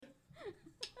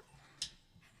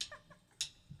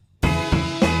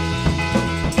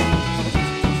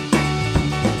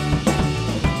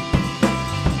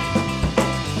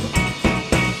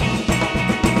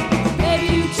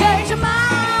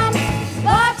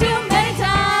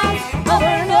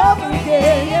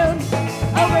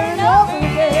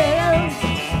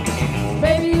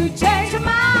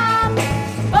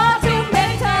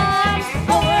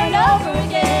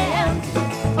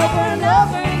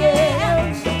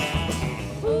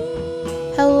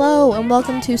Hello and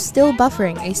welcome to Still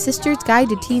Buffering, a sister's guide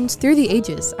to teens through the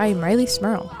ages. I am Riley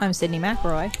Smurl. I'm Sydney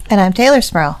McElroy. And I'm Taylor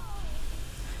Smurl.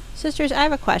 Sisters, I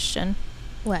have a question.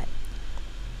 What?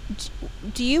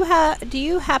 Do you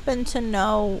happen to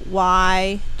know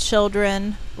why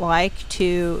children like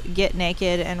to get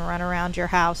naked and run around your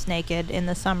house naked in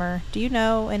the summer? Do you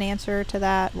know an answer to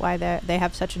that? Why they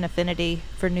have such an affinity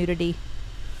for nudity?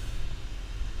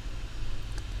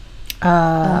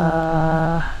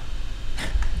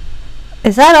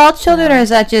 Is that all children or is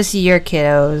that just your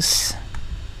kiddos?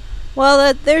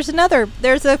 Well, there's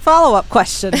a follow-up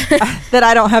question that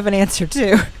I don't have an answer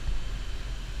to.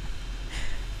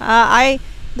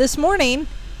 This morning,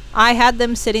 I had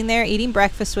them sitting there eating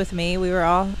breakfast with me. We were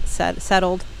all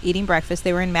settled eating breakfast.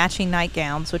 They were in matching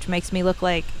nightgowns, which makes me look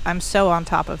like I'm so on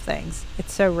top of things.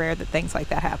 It's so rare that things like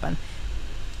that happen.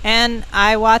 And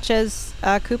I watch as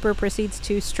Cooper proceeds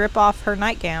to strip off her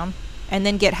nightgown and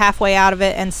then get halfway out of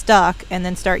it and stuck and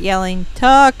then start yelling,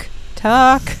 "Tuck,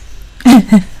 tuck,"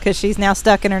 because she's now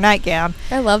stuck in her nightgown.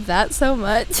 I love that so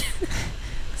much.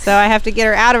 So I have to get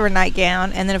her out of her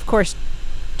nightgown. And then, of course,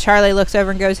 Charlie looks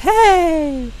over and goes,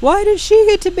 "Hey, why does she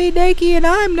get to be naked and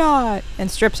I'm not?"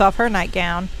 And strips off her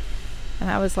nightgown.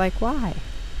 And I was like, why?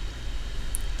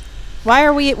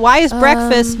 Why is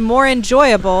breakfast more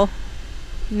enjoyable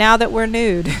now that we're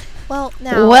nude? Well,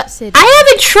 now, what? Sydney, I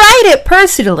haven't tried it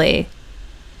personally.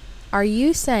 are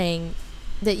you saying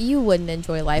that you wouldn't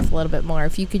enjoy life a little bit more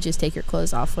if you could just take your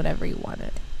clothes off whenever you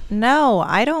wanted? No,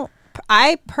 I don't.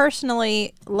 I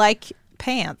personally like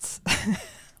pants.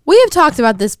 We have talked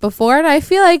about this before, and I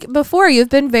feel like before you've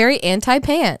been very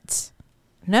anti-pants.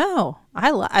 No, I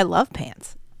love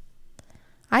pants.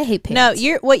 I hate pants.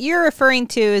 No, what you're referring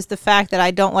to is the fact that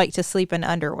I don't like to sleep in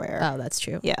underwear. Oh, that's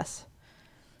true. Yes.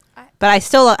 But I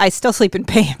still sleep in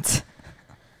pants.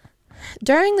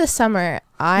 During the summer,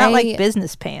 Not like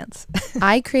business pants.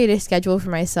 I create a schedule for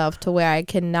myself to where I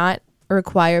cannot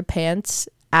require pants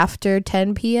after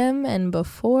 10 p.m. and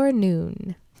before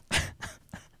noon.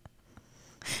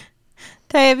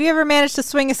 Tay, have you ever managed to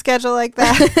swing a schedule like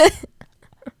that?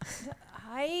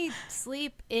 I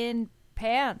sleep in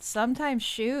pants, sometimes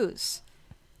shoes.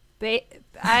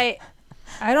 I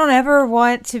don't ever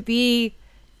want to be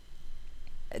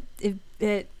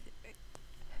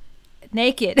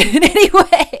naked in any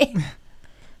way.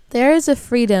 There is a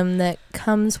freedom that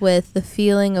comes with the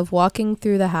feeling of walking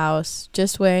through the house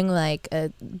just wearing like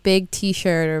a big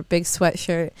t-shirt or a big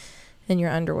sweatshirt and your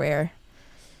underwear.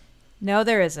 No,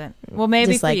 there isn't. Well,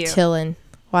 maybe just for like you. chilling,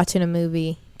 watching a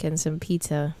movie, getting some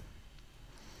pizza.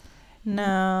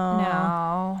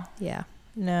 No. Yeah.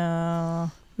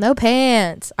 No.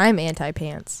 Pants. I'm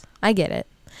anti-pants. I get it.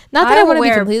 Not that I I want to be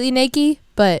wear- completely naked,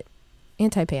 but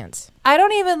anti-pants. I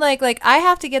don't even like I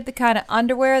have to get the kind of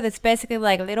underwear that's basically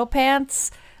like little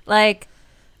pants. Like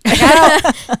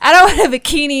I don't want a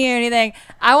bikini or anything.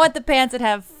 I want the pants that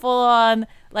have full on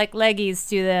like leggies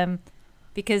to them,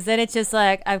 because then it's just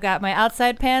like I've got my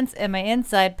outside pants and my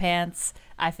inside pants.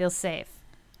 I feel safe.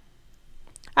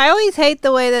 I always hate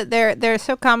the way that they're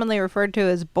so commonly referred to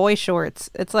as boy shorts.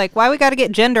 It's like, why we got to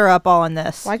get gender up all in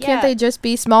this? Why can't Yeah. they just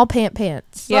be small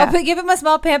pants? Yeah. Well, give it my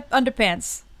small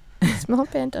underpants. Small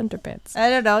pant underpants. I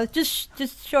don't know,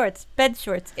 just shorts, bed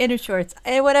shorts, inner shorts,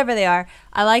 whatever they are.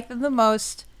 I like them the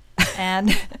most,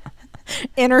 and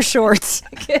Inner shorts.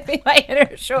 give me my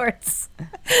inner shorts.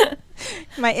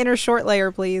 My inner short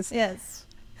layer, please. Yes.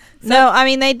 No, I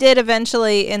mean, they did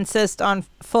eventually insist on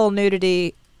full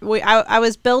nudity. I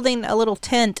was building a little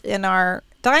tent in our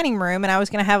dining room, and I was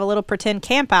going to have a little pretend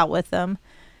camp out with them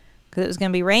because it was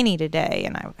going to be rainy today.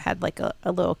 And I had like a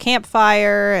little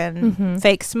campfire and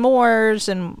fake s'mores.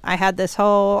 And I had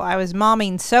I was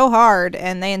momming so hard,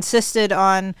 and they insisted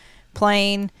on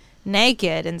playing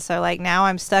naked. And so like now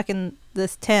I'm stuck in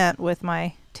this tent with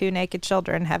my 2 naked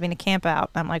children having a camp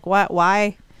out. I'm like, what?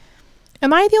 Why?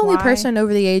 Am I the only Why? person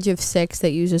over the age of 6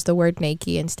 that uses the word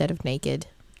naked instead of naked?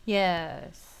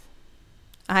 Yes.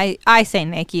 I say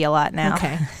naked a lot now.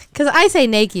 Okay. Because I say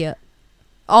naked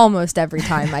almost every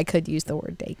time I could use the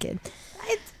word naked.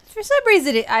 For some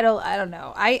reason, I don't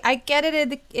know. I get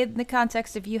it in the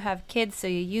context of you have kids, so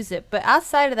you use it. But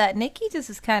outside of that, Nikki just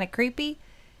is kind of creepy.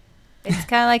 It's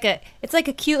kind of like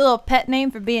a cute little pet name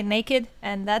for being naked,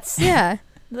 and that's Yeah.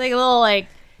 like a little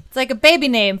it's like a baby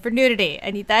name for nudity,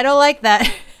 and I don't like that.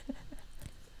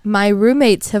 My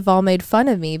roommates have all made fun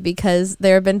of me because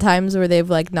there have been times where they've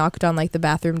like knocked on like the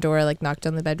bathroom door, like knocked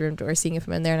on the bedroom door, seeing if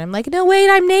I'm in there, and I'm like, no, wait,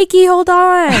 I'm naked. Hold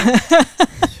on.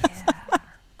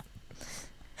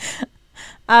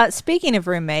 Speaking of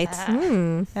roommates,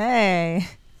 Hmm. hey,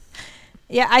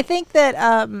 yeah, I think that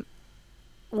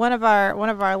one of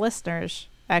our listeners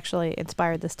actually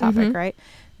inspired this topic, right?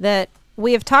 That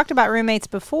we have talked about roommates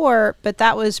before, but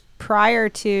that was prior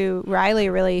to Riley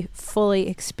really fully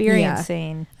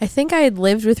experiencing. I think I had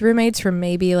lived with roommates for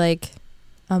maybe like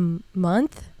a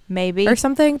month Maybe. or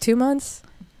something, 2 months.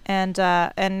 And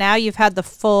now you've had the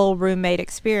full roommate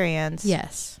experience.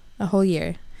 Yes, a whole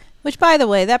year. Which, by the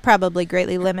way, that probably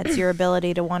greatly limits your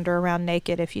ability to wander around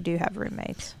naked if you do have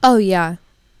roommates. Oh yeah,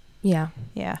 yeah.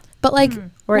 Yeah. But like,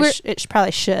 Or we're- it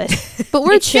probably should. but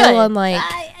we're It chill should. on like.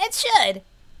 It should.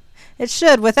 It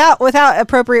should. Without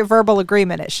appropriate verbal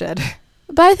agreement, it should.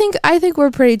 But I think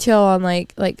we're pretty chill on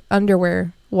like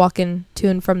underwear walking to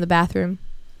and from the bathroom.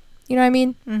 You know what I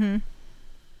mean? Mm-hmm.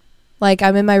 Like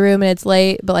I'm in my room and it's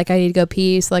late, but like I need to go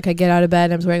pee, so like I get out of bed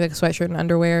and I'm just wearing like a sweatshirt and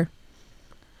underwear.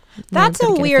 No one's That's a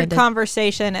gonna get weird offended.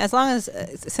 conversation. As long as,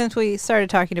 since we started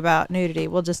talking about nudity,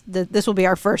 we'll just, this will be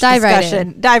our first Dive right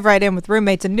discussion. Dive right in with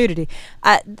roommates and nudity.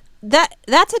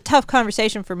 That's a tough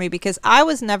conversation for me because I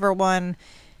was never one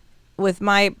with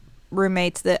my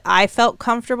roommates that I felt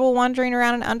comfortable wandering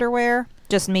around in underwear,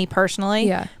 just me personally.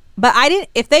 Yeah. But I didn't,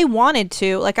 if they wanted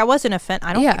to, like I wasn't offended.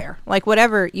 I don't Yeah. care. Like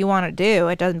whatever you want to do,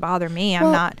 it doesn't bother me. I'm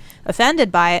Well- not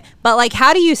offended by it. But like,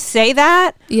 how do you say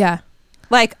that? Yeah.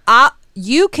 Like,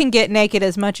 you can get naked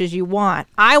as much as you want.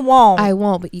 I won't. I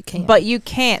won't, but you can. But you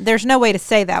can't. There's no way to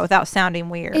say that without sounding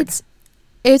weird.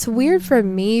 It's weird for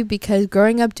me because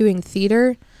growing up doing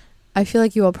theater, I feel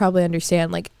like you will probably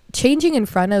understand. Like changing in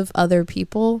front of other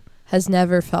people has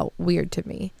never felt weird to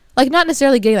me. Like not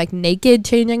necessarily getting like naked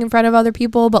changing in front of other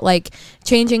people, but like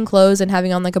changing clothes and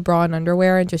having on like a bra and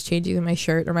underwear and just changing my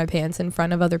shirt or my pants in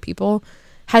front of other people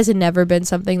has never been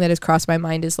something that has crossed my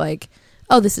mind as like,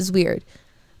 oh, this is weird.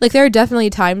 Like there are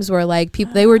definitely times where like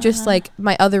people, they were just like,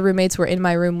 my other roommates were in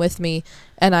my room with me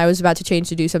and I was about to change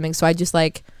to do something. So I just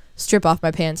like strip off my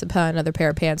pants and put on another pair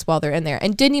of pants while they're in there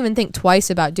and didn't even think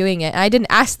twice about doing it. And I didn't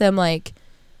ask them like,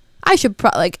 I should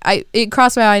it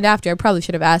crossed my mind after. I probably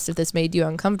should have asked if this made you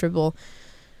uncomfortable.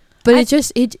 But I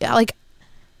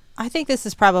think this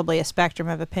is probably a spectrum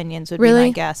of opinions would be Really?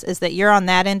 my guess, is that you're on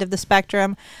that end of the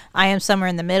spectrum. I am somewhere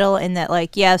in the middle in that,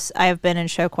 like, yes, I have been in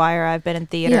show choir. I've been in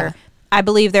theater. Yeah. I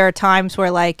believe there are times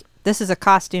where, like, this is a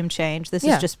costume change. This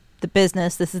Yeah. is just the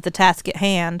business. This is the task at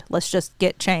hand. Let's just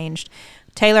get changed.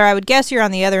 Taylor, I would guess you're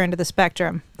on the other end of the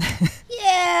spectrum.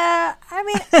 Yeah, I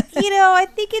mean, I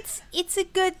think it's a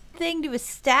good thing to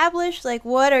establish, like,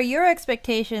 what are your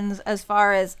expectations as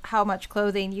far as how much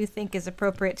clothing you think is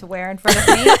appropriate to wear in front of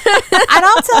me, and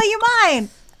I'll tell you mine.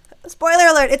 Spoiler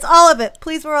alert, it's all of it.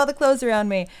 Please wear all the clothes around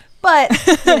me. But,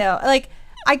 like,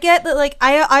 I get that, like,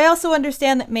 I also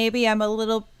understand that maybe I'm a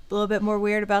little bit more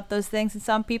weird about those things than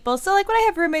some people. So, like, when I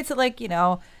have roommates that, like,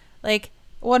 like,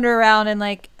 wander around in,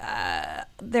 like,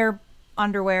 their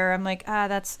underwear, I'm like,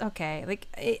 that's okay. Like,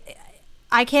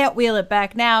 I can't wheel it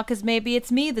back now because maybe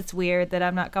it's me that's weird that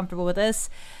I'm not comfortable with this.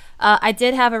 I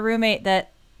did have a roommate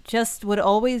that just would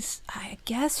always, I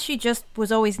guess she just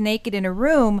was always naked in a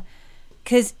room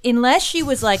because unless she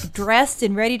was, like, dressed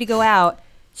and ready to go out,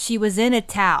 she was in a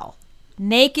towel.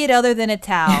 Naked other than a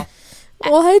towel.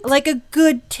 what? Like a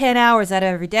good 10 hours out of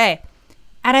every day.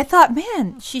 And I thought,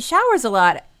 man, she showers a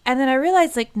lot. And then I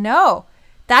realized, like, no,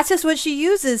 that's just what she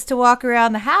uses to walk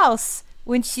around the house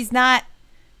when she's not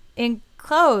in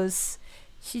clothes.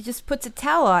 She just puts a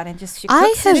towel on and she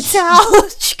cooks in a towel.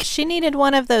 She needed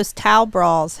one of those towel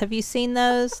bras. Have you seen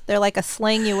those? They're like a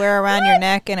sling you wear around your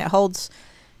neck and it holds,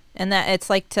 and that it's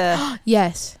like to,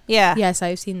 Yes. yeah. Yes,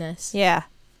 I've seen this. Yeah.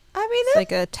 I mean, It's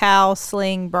like a towel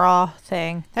sling bra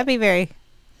thing. That'd be very,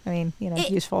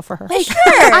 useful for her. sure.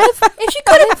 If she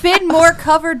could have been more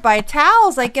covered by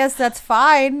towels, I guess that's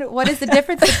fine. What is the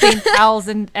difference between towels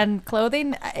and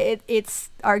clothing? It's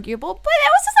arguable, but it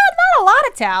was just not a lot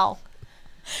of towel.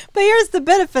 But here's the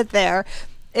benefit there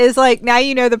is like now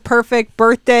you know the perfect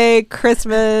birthday,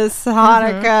 Christmas,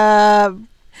 Hanukkah,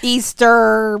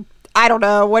 Easter, I don't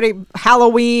know,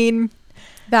 Halloween,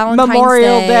 Valentine's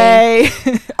Memorial Day,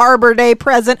 Arbor Day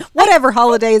present, whatever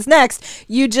holiday is next,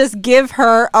 you just give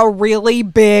her a really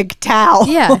big towel.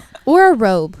 Yeah. Or a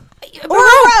robe. Or a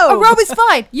robe. A robe is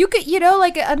fine. You could,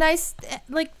 like a nice,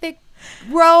 like thick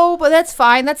robe. That's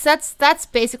fine. That's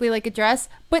basically like a dress.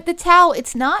 But the towel,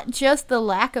 it's not just the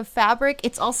lack of fabric.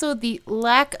 It's also the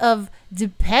lack of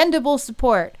dependable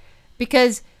support.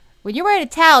 Because when you're wearing a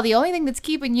towel, the only thing that's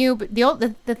keeping you,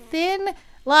 the thin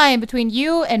line between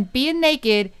you and being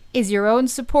naked is your own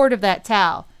support of that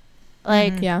towel.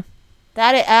 Like, Yeah.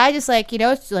 that I just like,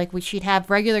 it's like she'd have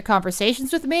regular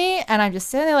conversations with me, and I'm just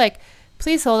sitting there like,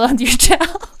 please hold on to your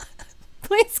towel.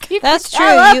 Please keep That's the true.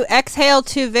 towel up. You exhale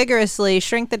too vigorously,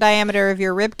 shrink the diameter of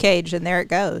your rib cage, and there it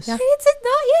goes. Yeah. It's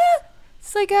not, yeah.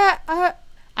 It's like,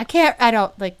 I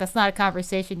don't, like, that's not a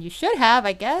conversation you should have,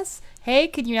 I guess. Hey,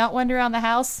 can you not wander around the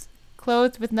house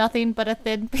clothed with nothing but a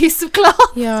thin piece of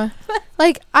cloth? Yeah.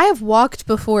 Like, I have walked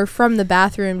before from the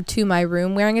bathroom to my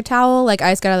room wearing a towel. Like,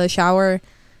 I just got out of the shower,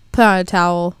 put on a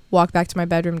towel, walk back to my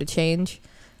bedroom to change.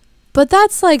 But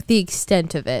that's, like, the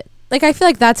extent of it. Like, I feel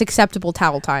like that's acceptable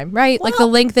towel time, right? Like, the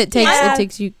length it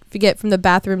takes you to get from the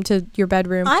bathroom to your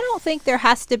bedroom. I don't think there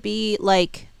has to be,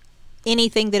 like,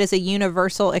 anything that is a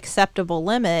universal acceptable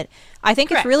limit. I think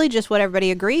it's really just what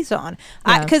everybody agrees on.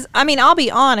 Yeah. Because, I mean, I'll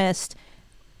be honest.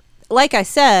 Like I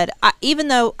said, even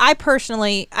though I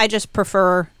personally, I just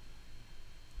prefer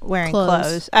wearing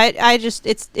clothes. I just,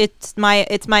 it's my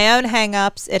own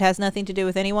hang-ups. It has nothing to do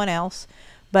with anyone else.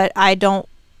 But I don't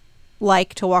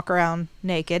like to walk around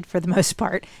naked for the most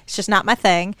part. It's just not my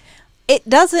thing. It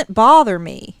doesn't bother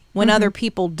me when other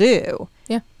people do.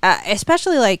 Yeah.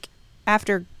 Especially like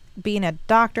after being a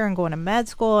doctor and going to med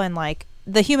school, and like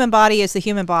the human body is the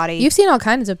human body. You've seen all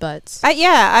kinds of butts.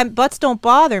 Butts don't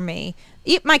bother me.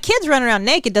 My kids running around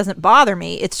naked doesn't bother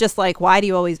me. It's just like, why do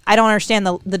you always? I don't understand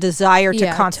the desire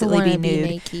to constantly be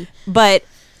nude. But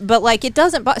like it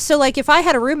doesn't. So like if I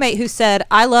had a roommate who said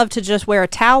I love to just wear a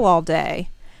towel all day,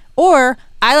 or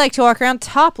I like to walk around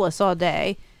topless all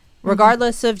day,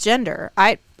 regardless of gender.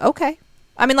 Okay.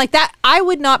 I mean, like that, I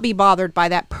would not be bothered by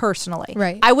that personally.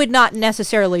 Right. I would not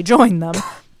necessarily join them,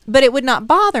 but it would not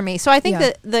bother me. So I think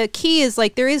that the key is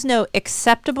like there is no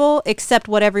acceptable except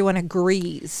what everyone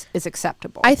agrees is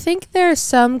acceptable. I think there are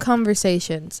some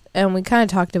conversations, and we kind of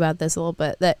talked about this a little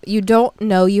bit, that you don't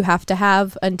know you have to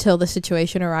have until the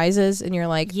situation arises, and you're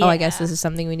like, oh, I guess this is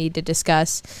something we need to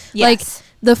discuss. Yes. Like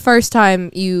the first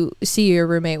time you see your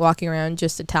roommate walking around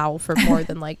just a towel for more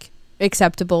than like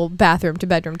acceptable bathroom to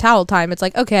bedroom towel time, it's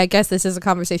like, okay, I guess this is a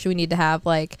conversation we need to have.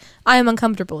 Like, I am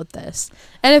uncomfortable with this.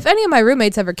 And if any of my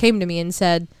roommates ever came to me and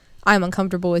said, I'm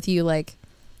uncomfortable with you, like,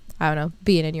 I don't know,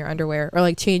 being in your underwear or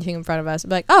like changing in front of us, I'd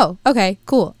be like, oh, okay,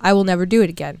 cool, I will never do it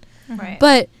again. Right.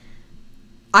 But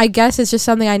I guess it's just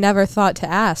something I never thought to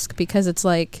ask, because it's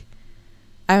like,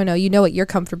 I don't know, you know what you're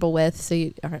comfortable with. So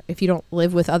if you don't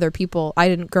live with other people, I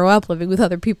didn't grow up living with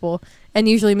other people. And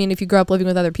usually, I mean, if you grow up living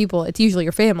with other people, it's usually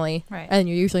your family. Right. And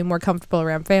you're usually more comfortable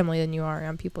around family than you are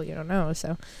around people you don't know.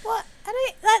 So, Well,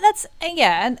 that's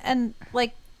and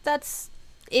like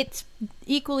it's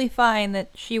equally fine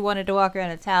that she wanted to walk around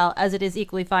in a towel, as it is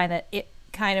equally fine that it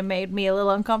kind of made me a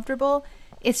little uncomfortable.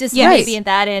 It's just maybe in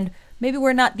that end, maybe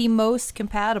we're not the most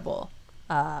compatible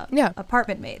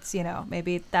apartment mates. You know,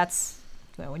 maybe that's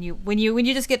when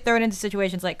you just get thrown into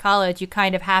situations like college, you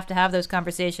kind of have to have those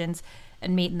conversations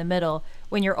and meet in the middle.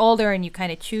 When you're older and you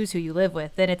kind of choose who you live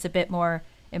with, then it's a bit more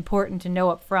important to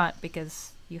know up front,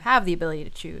 because you have the ability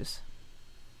to choose.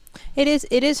 It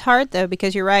is hard though,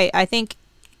 because you're right. I think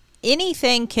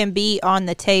anything can be on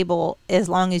the table as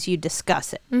long as you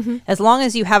discuss it. As long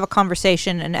as you have a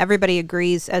conversation and everybody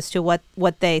agrees as to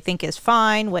what they think is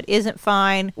fine, what isn't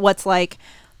fine, what's like,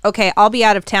 okay, I'll be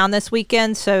out of town this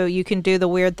weekend, so you can do the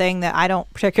weird thing that I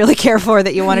don't particularly care for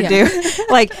that you want to do.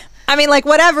 Like, I mean, like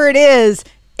whatever it is,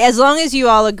 as long as you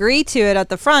all agree to it at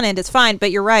the front end, it's fine.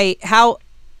 But you're right.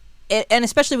 And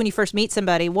especially when you first meet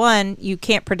somebody, one, you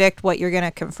can't predict what you're going to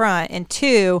confront. And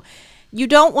two, you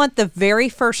don't want the very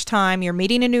first time you're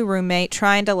meeting a new roommate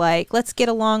trying to like, let's get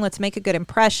along, let's make a good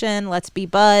impression, let's be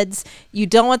buds. You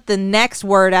don't want the next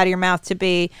word out of your mouth to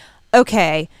be,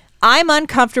 okay, I'm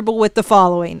uncomfortable with the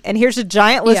following, and here's a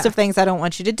giant list of things I don't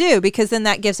want you to do, because then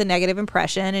that gives a negative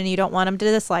impression and you don't want them to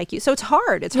dislike you. So it's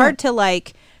hard. It's hard to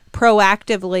like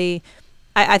proactively.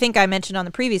 I think I mentioned on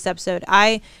the previous episode,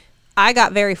 I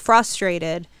got very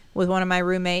frustrated with one of my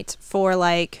roommates for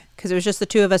like, because it was just the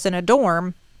two of us in a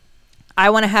dorm.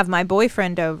 I want to have my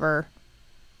boyfriend over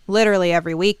literally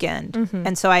every weekend.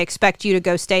 And so I expect you to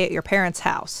go stay at your parents'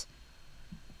 house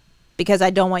because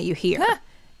I don't want you here.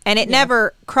 And it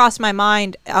never crossed my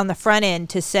mind on the front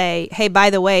end to say, hey, by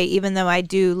the way, even though I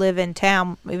do live in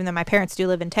town, even though my parents do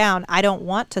live in town, I don't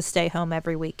want to stay home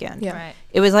every weekend. Yeah. Right.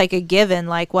 It was like a given,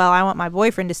 like, well, I want my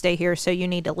boyfriend to stay here, so you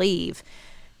need to leave.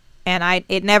 And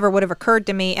it never would have occurred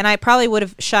to me. And I probably would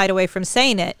have shied away from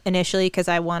saying it initially because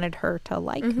I wanted her to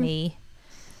like me.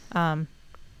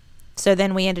 So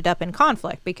then we ended up in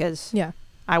conflict because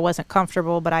I wasn't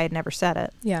comfortable, but I had never said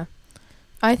it. Yeah.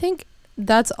 I think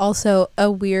that's also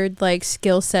a weird like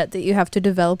skill set that you have to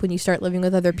develop when you start living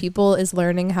with other people, is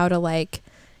learning how to like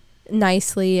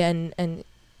nicely and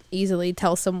easily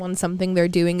tell someone something they're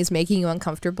doing is making you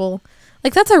uncomfortable.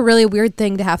 Like, that's a really weird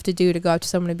thing to have to do, to go up to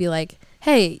someone and be like,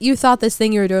 hey, you thought this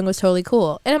thing you were doing was totally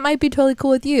cool, and it might be totally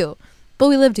cool with you, but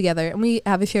we live together and we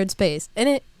have a shared space and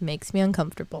it makes me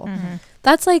uncomfortable.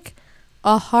 That's like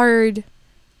a hard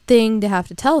thing to have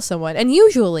to tell someone. And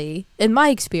usually, in my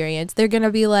experience, they're going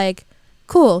to be like,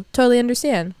 cool, totally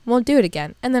understand, won't do it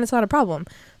again. And then it's not a problem.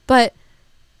 But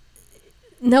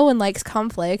no one likes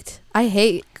conflict. I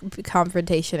hate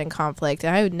confrontation and conflict.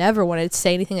 And I would never want to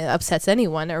say anything that upsets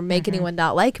anyone or make anyone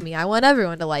not like me. I want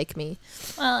everyone to like me.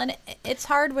 Well, and it's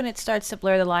hard when it starts to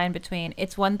blur the line between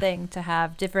it's one thing to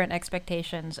have different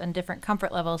expectations and different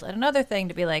comfort levels, and another thing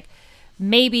to be like,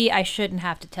 maybe I shouldn't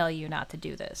have to tell you not to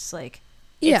do this. Like,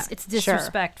 it's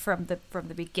disrespect from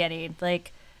the beginning.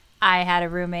 Like, I had a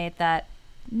roommate that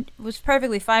was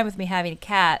perfectly fine with me having a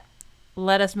cat,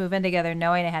 let us move in together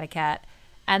knowing I had a cat,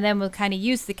 and then we'll kind of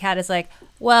use the cat as like,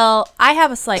 well, I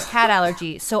have a slight cat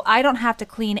allergy, so I don't have to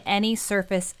clean any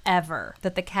surface ever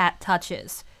that the cat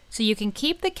touches. So you can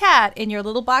keep the cat in your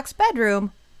little box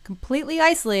bedroom, completely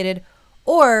isolated,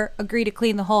 or agree to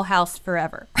clean the whole house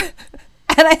forever.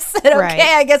 And I said, okay, Right.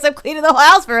 I guess I'm cleaning the whole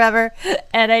house forever.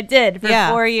 And I did for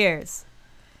 4 years.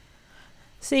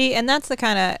 See, and that's the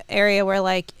kind of area where,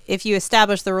 like, if you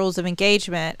establish the rules of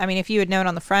engagement, I mean, if you had known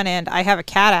on the front end, I have a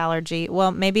cat allergy,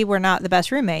 well, maybe we're not the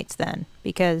best roommates then,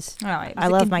 because All right. I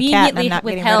love my cat and I'm not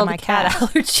getting rid of my cat.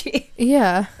 allergy.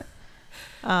 Yeah.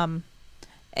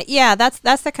 Yeah,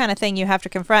 that's the kind of thing you have to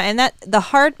confront. And that the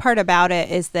hard part about it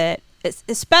is that,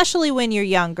 especially when you're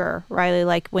younger, Riley,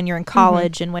 like when you're in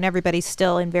college and when everybody's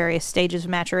still in various stages of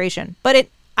maturation. But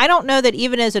I don't know that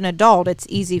even as an adult, it's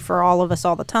easy for all of us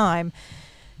all the time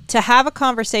to have a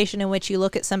conversation in which you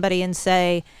look at somebody and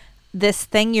say, this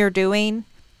thing you're doing,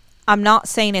 I'm not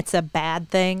saying it's a bad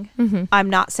thing. I'm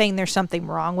not saying there's something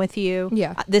wrong with you.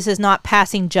 Yeah. This is not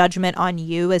passing judgment on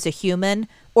you as a human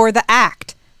or the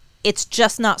act. It's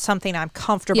just not something I'm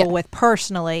comfortable with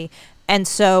personally. And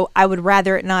so I would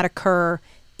rather it not occur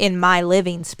in my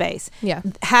living space. Yeah.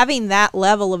 Having that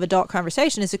level of adult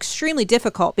conversation is extremely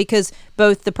difficult because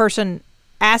both the person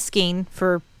asking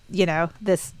for,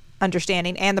 this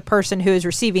understanding and the person who is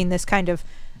receiving this kind of,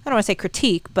 I don't want to say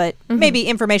critique, but maybe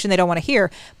information they don't want to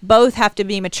hear, both have to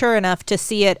be mature enough to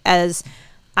see it as,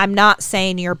 I'm not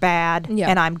saying you're bad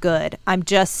and I'm good. I'm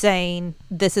just saying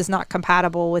this is not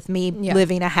compatible with me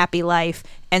living a happy life.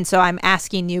 And so I'm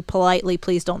asking you politely,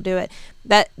 please don't do it.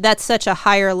 That's such a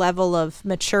higher level of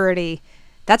maturity.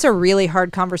 That's a really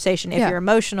hard conversation if you're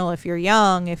emotional, if you're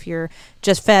young, if you're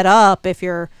just fed up, if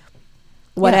you're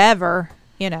whatever,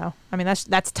 I mean,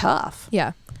 that's tough.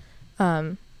 Yeah.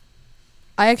 I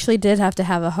actually did have to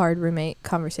have a hard roommate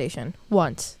conversation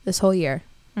once this whole year,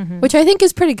 which I think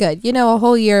is pretty good. A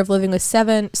whole year of living with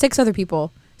 6 other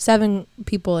people, 7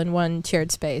 people in one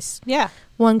shared space. Yeah.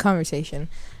 One conversation.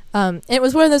 It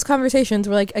was one of those conversations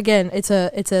where, like, again, it's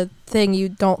a thing you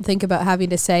don't think about having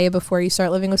to say before you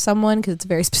start living with someone because it's a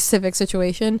very specific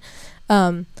situation.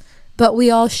 But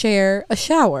we all share a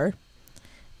shower,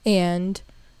 and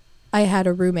I had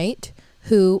a roommate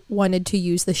who wanted to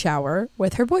use the shower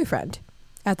with her boyfriend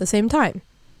at the same time,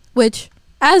 which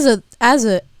as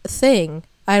a thing,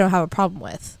 I don't have a problem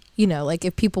with. Like,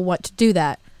 if people want to do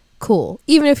that, cool.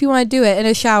 Even if you want to do it in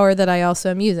a shower that I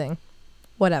also am using,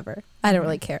 whatever. I don't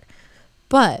really care.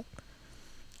 But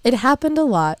it happened a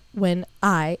lot when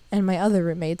I and my other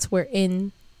roommates were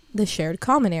in the shared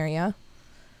common area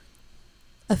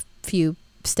a few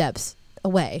steps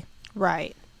away.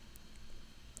 Right.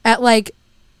 At, like,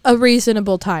 a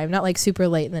reasonable time, not like super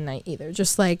late in the night either.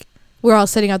 Just like we're all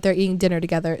sitting out there eating dinner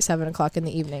together at 7 o'clock in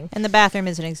the evening. And the bathroom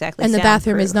isn't exactly And the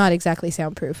bathroom is not exactly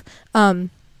soundproof.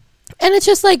 And it's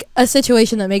just like a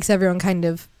situation that makes everyone kind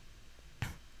of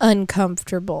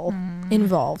uncomfortable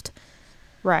involved.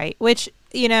 Right. Which,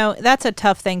 that's a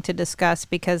tough thing to discuss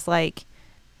because, like,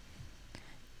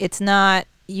 it's not,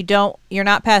 you're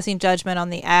not passing judgment on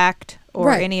the act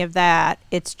or any of that.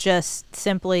 It's just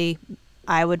simply,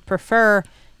 I would prefer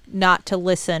not to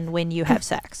listen when you have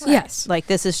sex. Yes. Like,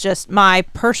 this is just my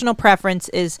personal preference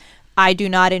is I do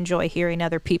not enjoy hearing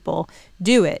other people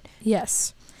do it.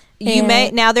 Yes.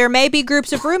 Now there may be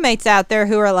groups of roommates out there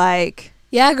who are like,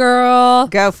 yeah, girl,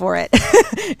 go for it.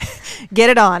 Get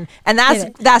it on. And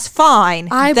that's fine.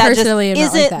 I that personally am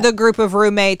just not like isn't that. the group of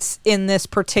roommates in this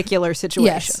particular situation.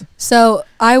 Yes. So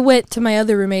I went to my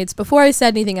other roommates before I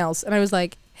said anything else, and I was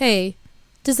like, hey,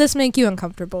 does this make you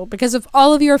uncomfortable? Because if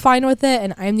all of you are fine with it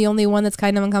and I'm the only one that's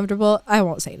kind of uncomfortable, I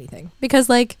won't say anything. Because,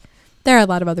 like, there are a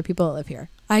lot of other people that live here.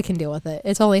 I can deal with it.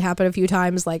 It's only happened a few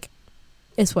times. Like,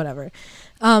 it's whatever.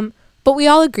 But we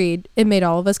all agreed. It made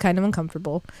all of us kind of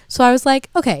uncomfortable. So I was like,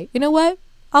 okay, you know what?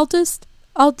 I'll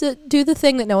do the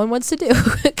thing that no one wants to do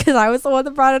because I was the one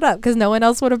that brought it up because no one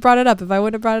else would have brought it up if I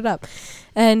wouldn't have brought it up.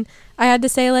 And I had to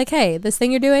say, like, hey, this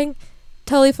thing you're doing,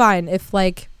 totally fine if,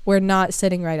 like, we're not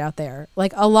sitting right out there.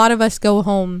 Like, a lot of us go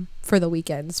home for the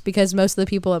weekends because most of the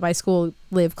people at my school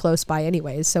live close by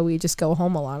anyways. So we just go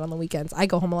home a lot on the weekends. I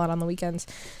go home a lot on the weekends.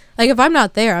 Like if I'm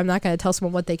not there, I'm not going to tell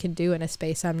someone what they can do in a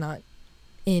space I'm not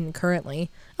in currently,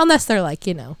 unless they're like,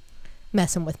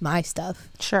 messing with my stuff.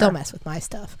 Sure. Don't mess with my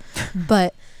stuff.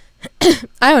 But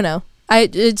I don't know.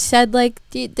 It said like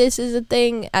this is a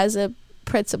thing as a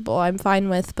principal I'm fine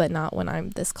with, but not when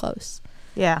I'm this close.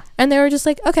 Yeah. And they were just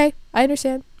like, okay, I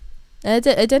understand. And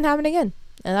it didn't happen again.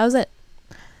 And that was it.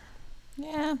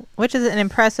 Yeah. Which is an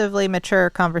impressively mature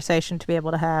conversation to be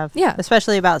able to have. Yeah.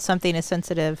 Especially about something as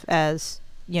sensitive as,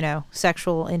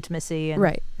 sexual intimacy and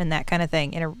Right. and that kind of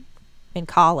thing in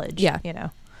college. Yeah.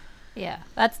 Yeah,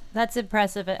 that's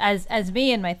impressive. As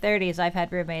me in my 30s, I've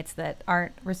had roommates that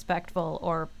aren't respectful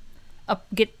or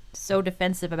get so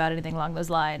defensive about anything along those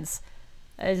lines.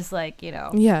 It's just like,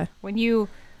 Yeah. when you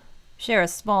share a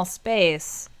small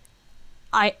space,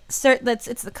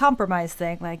 it's the compromise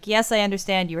thing. Like, yes, I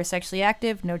understand you are sexually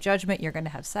active, no judgment, you're going to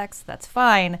have sex, that's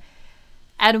fine.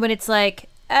 And when it's like,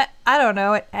 I don't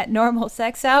know, at normal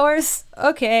sex hours,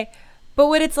 okay. But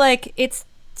when it's like, it's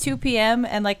 2 p.m.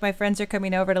 and like my friends are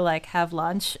coming over to like have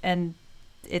lunch and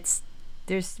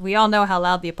we all know how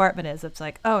loud the apartment is. It's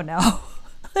like, oh no.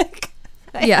 Like,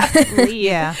 Yeah.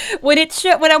 Yeah. When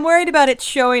I'm worried about it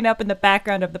showing up in the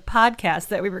background of the podcast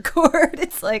that we record,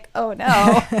 it's like, oh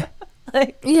no.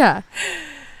 Like, Yeah.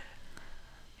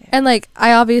 And like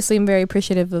I obviously am very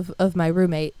appreciative of my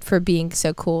roommate for being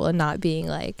so cool and not being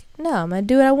like, no, I'm gonna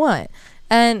do what I want.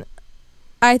 And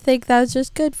I think that was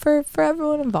just good for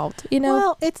everyone involved,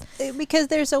 Well, it's because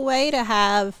there's a way to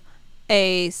have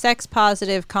a sex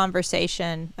positive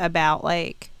conversation about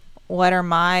like what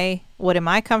am I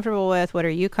comfortable with, what are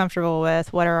you comfortable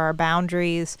with, what are our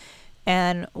boundaries,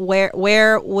 and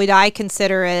where would I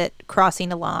consider it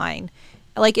crossing a line.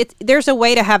 Like there's a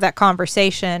way to have that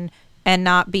conversation and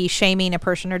not be shaming a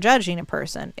person or judging a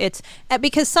person. It's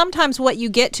because sometimes what you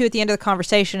get to at the end of the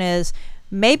conversation is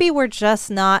maybe we're just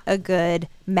not a good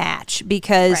match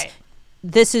because right.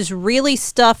 This is really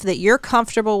stuff that you're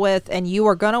comfortable with and you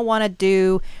are going to want to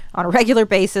do on a regular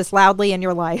basis loudly in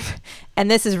your life. And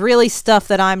this is really stuff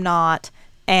that I'm not.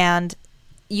 And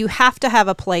you have to have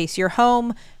a place. Your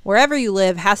home, wherever you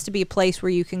live, has to be a place where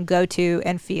you can go to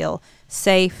and feel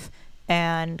safe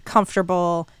and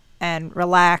comfortable and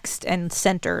relaxed and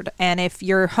centered. And if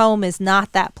your home is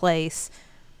not that place,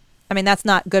 I mean, that's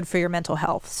not good for your mental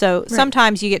health. So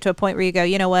sometimes you get to a point where you go,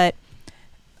 you know what?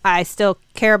 I still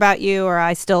care about you, or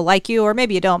I still like you, or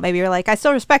maybe you don't. Maybe you're like, I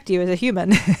still respect you as a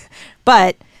human,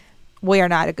 but we are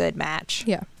not a good match.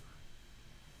 Yeah.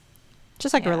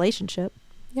 Just like a Yeah. relationship.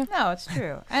 no, it's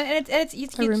true. And it's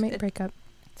A roommate breakup.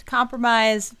 It's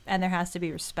compromise, and there has to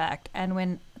be respect. And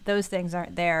when those things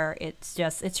aren't there,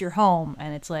 it's your home,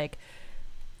 and it's like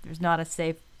there's not a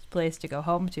safe place to go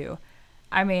home to.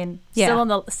 I mean, Yeah. still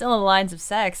in the lines of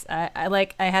sex. I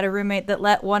had a roommate that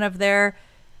let one of their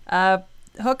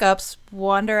hookups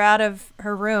wander out of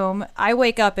her room. I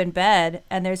wake up in bed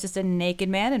and there's just a naked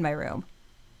man in my room,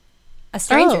 a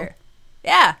stranger.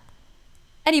 Yeah,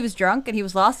 and he was drunk and he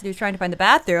was lost and he was trying to find the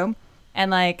bathroom,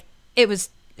 and like it was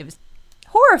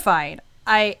horrifying.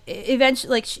 I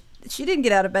eventually like. She didn't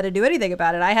get out of bed to do anything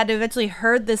about it. I had to eventually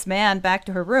herd this man back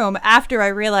to her room after I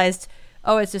realized,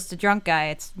 oh, it's just a drunk guy.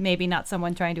 It's maybe not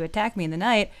someone trying to attack me in the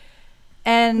night.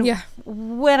 And Yeah.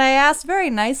 when I asked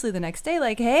very nicely the next day,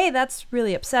 like, hey, that's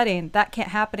really upsetting. That can't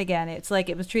happen again. It's like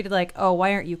it was treated like, oh,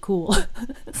 why aren't you cool?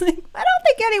 It's like, I don't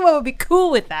think anyone would be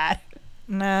cool with that.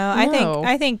 No, No.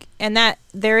 I think, and that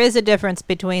there is a difference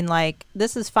between like,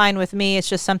 this is fine with me. It's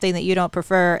just something that you don't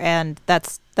prefer. And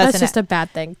that's just a bad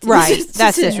thing. right. It's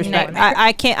That's just a disrespect.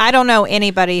 nightmare. I don't know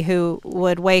anybody who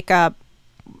would wake up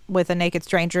with a naked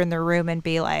stranger in their room and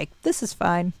be like, this is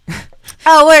fine.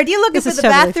 Oh, where you looking This for is the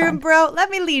totally bathroom, fine. bro? Let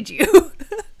me lead you.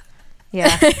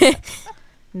 Yeah.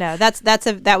 No,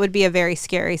 that would be a very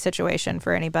scary situation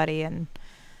for anybody. And,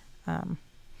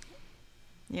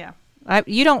 Yeah.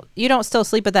 you don't still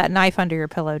sleep with that knife under your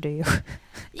pillow, do you?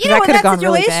 You know, That in could've that gone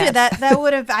really situation, bad. that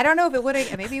would have, I don't know if it would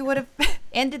have, maybe it would have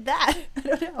ended that. I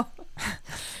don't know.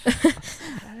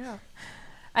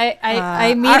 I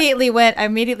immediately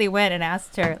went and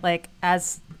asked her, like,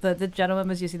 as the gentleman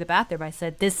was using the bathroom, I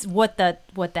said, what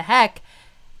the heck?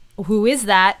 Who is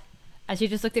that? And she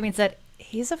just looked at me and said,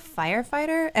 he's a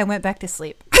firefighter, and went back to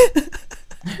sleep.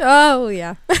 Oh,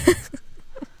 yeah.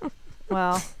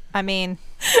 Well, I mean,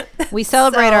 we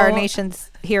celebrate our So-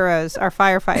 nation's heroes, our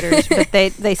firefighters, but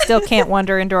they still can't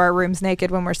wander into our rooms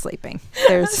naked when we're sleeping.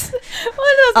 There's One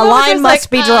of those A moments line where it's must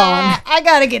be drawn. I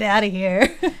gotta get out of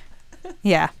here.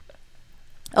 yeah.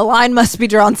 A line must be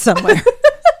drawn somewhere.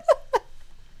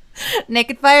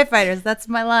 Naked firefighters. That's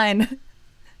my line.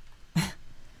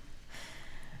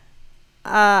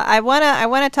 I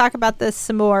wanna talk about this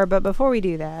some more, but before we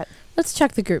do that, Let's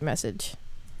check the group message.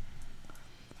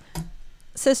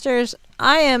 sisters,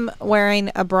 I am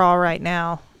wearing a bra right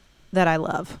now that I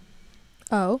love.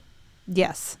 Oh.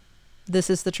 Yes, this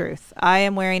is the truth. I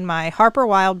am wearing my Harper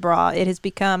Wilde bra. It has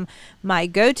become my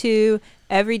go-to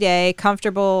everyday,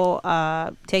 comfortable,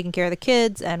 taking care of the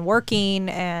kids and working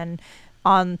and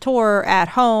on tour, at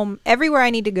home, everywhere I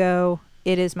need to go.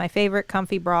 It is my favorite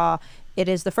comfy bra. It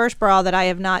is the first bra that I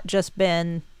have not just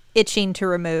been itching to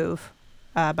remove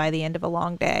by the end of a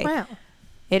long day. Wow.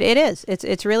 It is.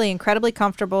 It's really incredibly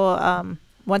comfortable.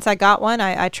 Once I got one,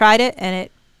 I tried it, and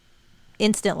it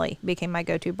instantly became my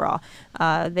go-to bra.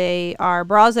 They are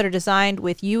bras that are designed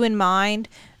with you in mind,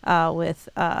 with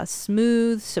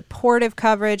smooth, supportive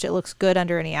coverage. It looks good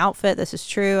under any outfit. This is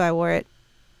true. I wore it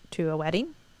to a wedding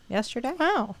yesterday.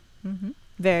 Wow.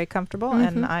 Very comfortable,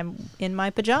 and I'm in my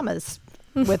pajamas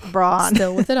with bra on.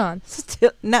 Still with it on.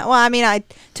 Still, no, well, I mean, I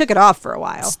took it off for a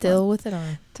while. Still with it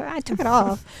on. I took it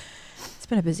off. It's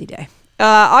been a busy day.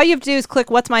 All you have to do is click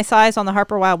What's My Size on the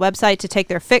Harper Wilde website to take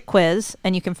their fit quiz,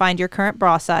 and you can find your current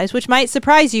bra size, which might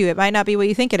surprise you. It might not be what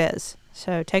you think it is.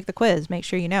 So take the quiz. Make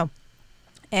sure you know.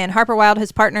 And Harper Wilde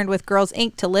has partnered with Girls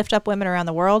Inc. to lift up women around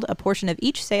the world. A portion of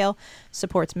each sale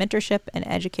supports mentorship and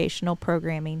educational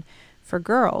programming for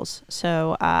girls.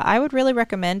 So I would really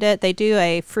recommend it. They do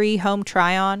a free home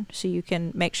try-on, so you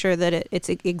can make sure that it's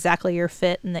exactly your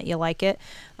fit and that you like it,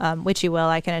 which you will.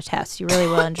 I can attest. You really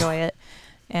will enjoy it.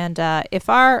 And if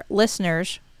our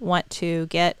listeners want to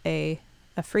get a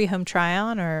free home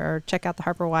try-on or check out the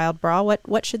Harper Wilde bra,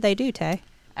 what should they do, Tay?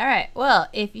 All right. Well,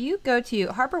 if you go to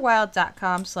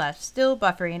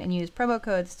harperwilde.com/stillbuffering and use promo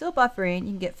code stillbuffering, you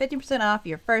can get 50% off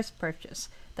your first purchase.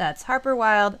 That's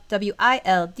harperwilde,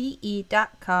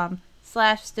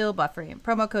 WILDE.com/stillbuffering.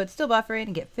 Promo code stillbuffering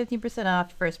and get 50% off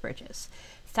your first purchase.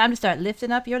 It's time to start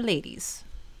lifting up your ladies.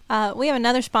 We have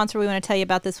another sponsor we want to tell you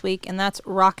about this week, and that's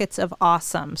Rockets of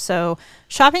Awesome. So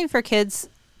shopping for kids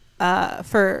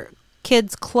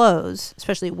clothes,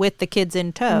 especially with the kids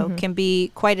in tow, can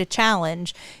be quite a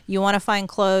challenge. You want to find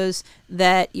clothes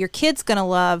that your kid's going to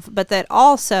love, but that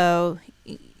also,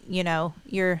 you know,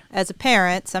 you're, as a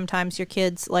parent, sometimes your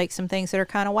kids like some things that are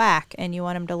kind of whack, and you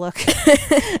want them to look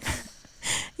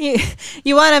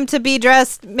you want them to be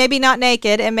dressed, maybe not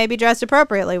naked, and maybe dressed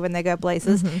appropriately when they go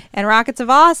places. And Rockets of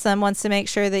Awesome wants to make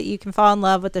sure that you can fall in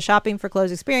love with the shopping for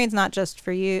clothes experience, not just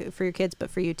for your kids,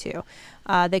 but for you too.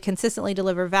 They consistently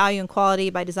deliver value and quality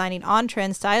by designing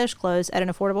on-trend, stylish clothes at an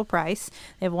affordable price.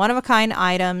 They have one-of-a-kind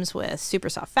items with super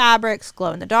soft fabrics,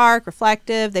 glow-in-the-dark,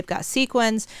 reflective. They've got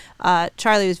sequins.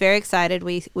 Charlie was very excited.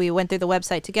 We went through the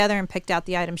website together and picked out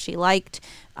the items she liked.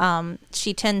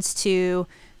 She tends to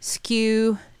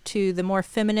skew to the more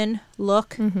feminine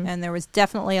look, and there was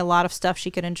definitely a lot of stuff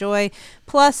she could enjoy,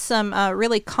 plus some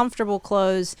really comfortable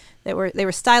clothes that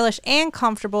were stylish and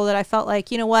comfortable, that I felt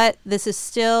like, you know what, this is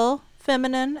still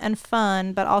feminine and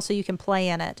fun, but also you can play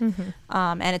in it.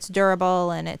 And it's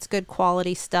durable and it's good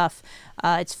quality stuff.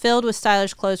 It's filled with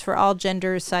stylish clothes for all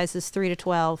genders, sizes 3 to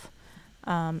 12.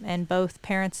 And both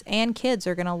parents and kids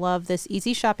are going to love this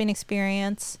easy shopping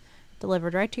experience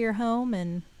delivered right to your home.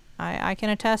 And I can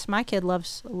attest, my kid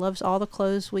loves all the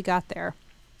clothes we got there.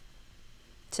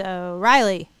 So,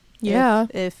 Riley,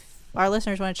 if our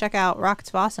listeners want to check out Rockets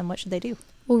of Awesome, what should they do?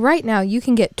 Well, right now you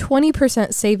can get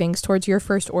 20% savings towards your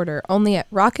first order only at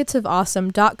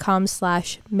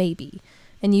rocketsofawesome.com/maybe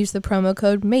and use the promo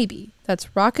code maybe. That's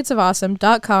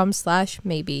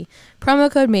rocketsofawesome.com/maybe.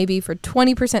 Promo code maybe for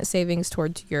 20% savings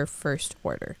towards your first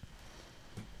order.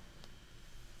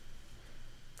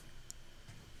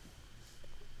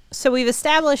 So we've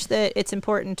established that it's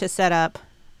important to set up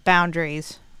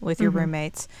boundaries with your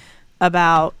roommates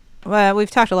about, well, we've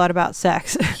talked a lot about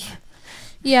sex.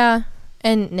 Yeah,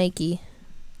 and naked.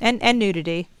 and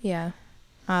nudity. Yeah.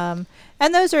 And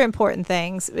those are important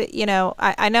things. You know,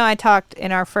 I know I talked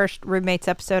in our first roommates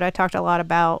episode, I talked a lot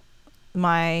about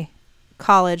my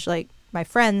college, like my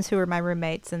friends who were my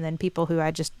roommates, and then people who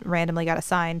I just randomly got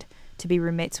assigned to be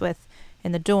roommates with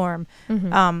in the dorm.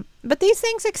 But these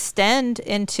things extend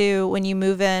into when you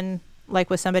move in,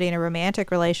 like with somebody in a romantic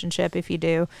relationship, if you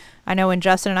do. I know when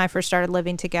Justin and I first started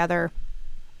living together,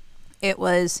 it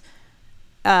was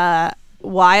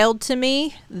wild to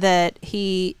me that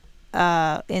he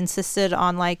insisted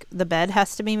on, like, the bed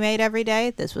has to be made every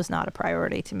day. This was not a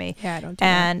priority to me. Yeah, I don't do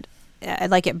and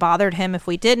like, it bothered him if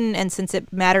we didn't, and since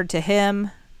it mattered to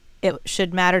him, it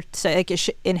should matter. So, like,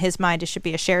 in his mind, it should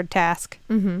be a shared task.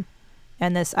 Mm-hmm.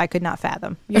 And this I could not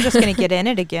fathom. You're just going to get in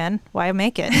it again. Why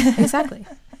make it? Exactly.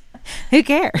 Who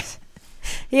cares?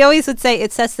 He always would say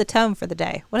it sets the tone for the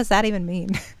day. What does that even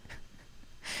mean?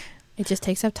 It just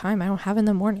takes up time I don't have in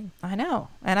the morning. I know.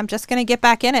 And I'm just going to get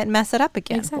back in it and mess it up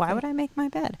again. Exactly. Why would I make my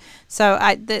bed? So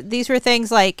these were things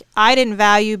like I didn't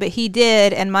value, but he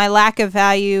did. And my lack of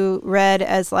value read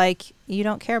as like, you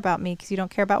don't care about me because you don't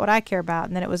care about what I care about.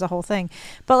 And then it was a whole thing.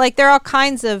 But like there are all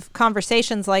kinds of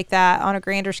conversations like that on a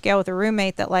grander scale with a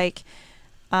roommate that like,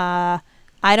 I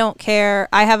don't care.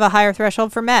 I have a higher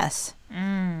threshold for mess.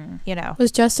 You know.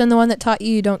 Was Justin the one that taught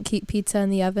you don't keep pizza in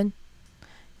the oven?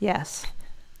 Yes.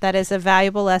 That is a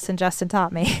valuable lesson Justin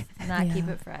taught me. Not Yeah. keep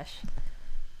it fresh.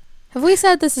 Have we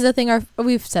said this is a thing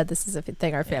we've said this is a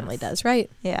thing our family does, right?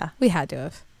 Yeah. We had to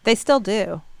have. They still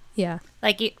do. Yeah.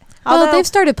 Like you, Well, Although they've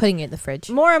started putting it in the fridge.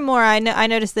 more and more, I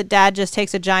noticed that Dad just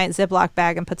takes a giant Ziploc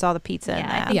bag and puts all the pizza in yeah, I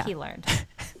that. think Yeah. he learned.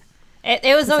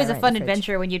 It was Puts always that a right in fun the fridge.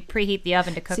 adventure when you'd preheat the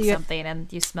oven to cook So you- something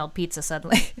and you smelled pizza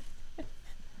suddenly.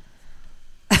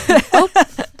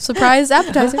 Surprise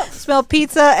appetizer. Smell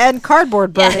pizza and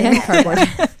cardboard burning. And cardboard.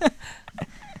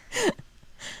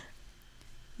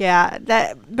 Yeah,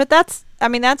 but that's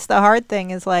the hard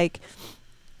thing is like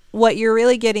what you're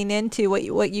really getting into,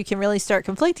 what you can really start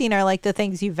conflicting are like the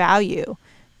things you value.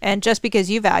 And just because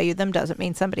you value them doesn't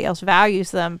mean somebody else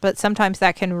values them, but sometimes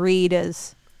that can read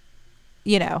as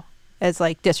as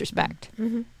like disrespect.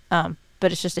 Mhm.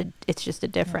 But it's just a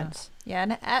difference. Yeah,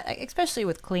 and especially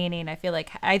with cleaning, I feel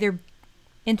like either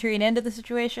entering into the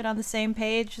situation on the same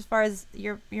page as far as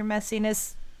your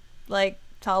messiness, like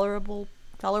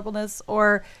tolerableness,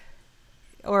 or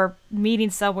meeting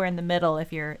somewhere in the middle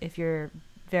if you're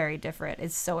very different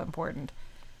is so important.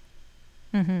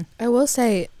 Mm-hmm. I will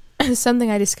say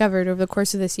something I discovered over the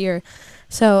course of this year.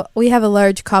 So we have a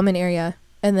large common area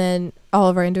and then all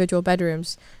of our individual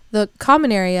bedrooms. The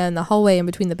common area and the hallway in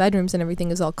between the bedrooms and everything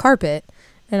is all carpet,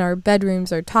 and our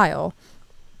bedrooms are tile.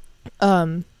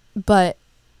 But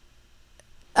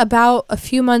about a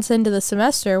few months into the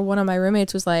semester, one of my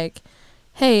roommates was like,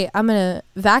 "Hey, I'm gonna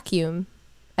vacuum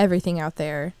everything out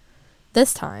there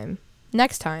this time.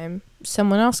 Next time,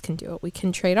 someone else can do it. We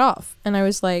can trade off." And I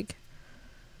was like,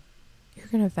 "You're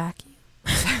gonna vacuum?"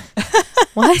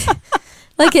 What?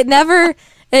 Like it never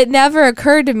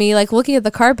occurred to me, like looking at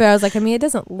the carpet, I was like, I mean, it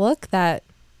doesn't look that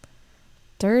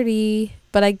dirty,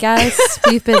 but I guess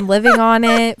we've been living on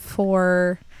it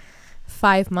for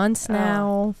 5 months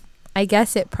now. I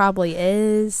guess it probably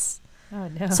is. Oh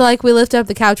no. So like we lifted up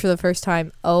the couch for the first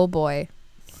time. Oh boy.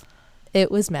 It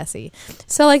was messy.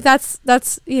 So like that's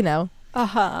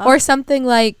Uh-huh. or something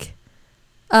like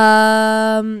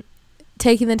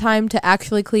taking the time to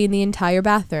actually clean the entire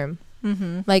bathroom.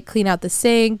 Mm-hmm. Like clean out the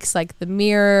sinks, like the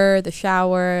mirror, the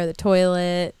shower, the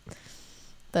toilet,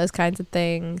 those kinds of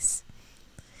things.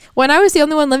 When I was the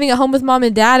only one living at home with Mom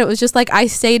and Dad, it was just like I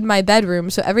stayed in my bedroom,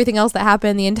 so everything else that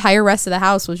happened, the entire rest of the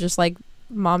house was just like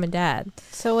Mom and Dad.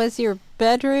 So was your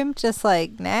bedroom just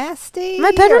like nasty?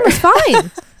 My bedroom was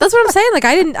fine. That's what I'm saying. Like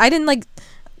I didn't like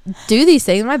do these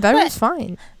things. My bedroom was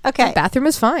fine. Okay. My bathroom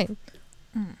was fine.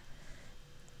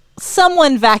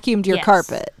 Someone vacuumed your Yes.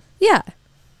 carpet. Yeah.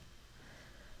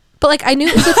 But like I knew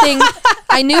it was a thing.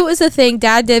 I knew it was a thing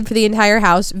Dad did for the entire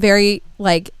house, very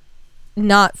like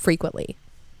not frequently.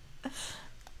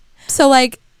 So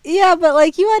like, Yeah, but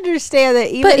like you understand that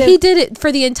even but he did it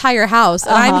for the entire house,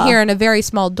 and Uh-huh. I'm here in a very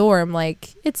small dorm.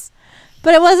 Like it's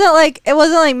But it wasn't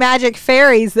like magic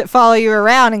fairies that follow you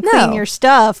around and clean No. your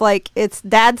stuff. Like it's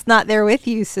Dad's not there with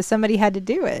you, so somebody had to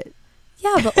do it.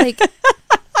 yeah, but like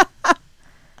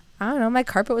I don't know. My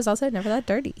carpet was also never that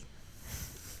dirty.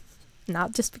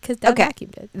 Not just because Dad Okay.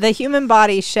 vacuumed it. The human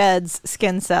body sheds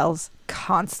skin cells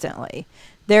constantly.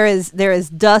 There is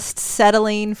dust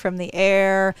settling from the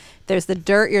air. There's the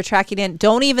dirt you're tracking in.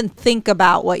 Don't even think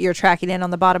about what you're tracking in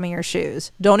on the bottom of your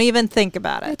shoes. Don't even think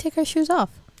about We it. take our shoes off.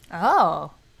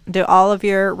 Oh. Do all of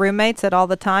your roommates at all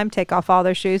the time take off all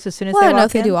their shoes as soon as Well, they I don't know walk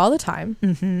if they in? do all the time.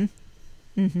 Mm-hmm.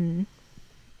 Mm-hmm.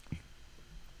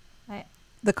 I-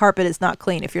 The carpet is not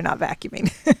clean if you're not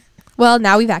vacuuming. Well,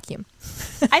 now we vacuum.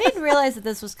 I didn't realize that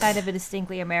this was kind of a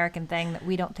distinctly American thing, that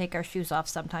we don't take our shoes off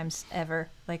sometimes ever.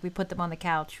 Like we put them on the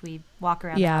couch, we walk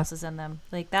around the Yeah. houses in them.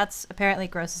 Like that's apparently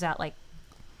grosses out like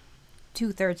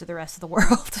 2/3 of the rest of the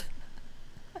world.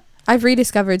 I've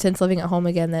rediscovered since living at home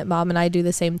again that Mom and I do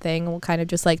the same thing. We'll kind of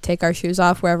just like take our shoes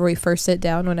off wherever we first sit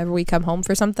down whenever we come home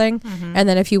for something. Mm-hmm. And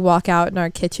then if you walk out in our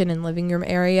kitchen and living room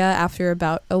area after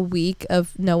about a week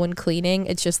of no one cleaning,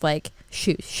 it's just like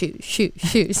shoes,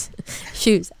 shoes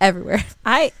everywhere.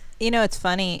 It's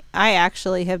funny. I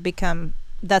actually have become,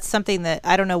 that's something that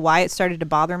I don't know why it started to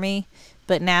bother me,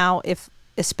 but now if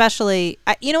especially,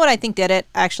 you know what I think did it,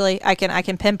 actually? I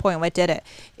can pinpoint what did it.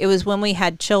 It was when we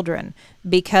had children,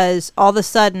 because all of a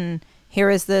sudden, here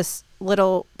is this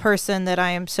little person that I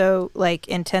am so like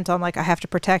intent on, like I have to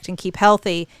protect and keep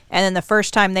healthy, and then the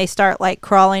first time they start like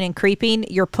crawling and creeping,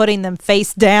 you're putting them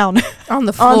face down On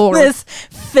the floor. on this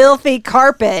filthy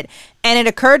carpet. And it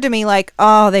occurred to me like,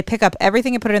 oh, they pick up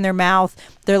everything and put it in their mouth.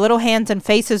 Their little hands and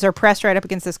faces are pressed right up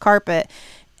against this carpet.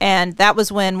 And that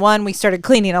was when, one, we started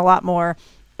cleaning a lot more,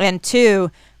 and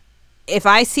two, if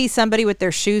I see somebody with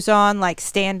their shoes on, like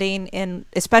standing in,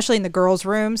 especially in the girls'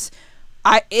 rooms,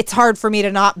 it's hard for me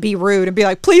to not be rude and be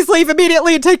like, please leave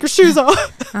immediately and take your shoes off.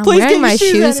 I'm Please wearing get my your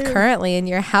shoes shoes out of here. currently in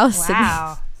your house. and-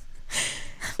 Wow.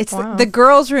 It's Wow. the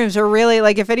girls' rooms are really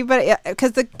like, if anybody,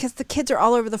 because the kids are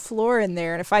all over the floor in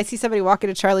there, and if I see somebody walk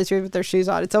into Charlie's room with their shoes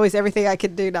on, it's always everything I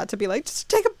can do not to be like, just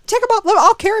take them off.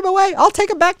 I'll carry them away. I'll take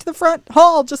them back to the front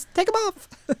hall. Just take them off.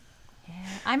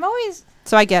 I'm always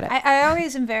So I get it. I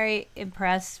always am very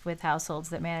impressed with households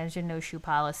that manage a no shoe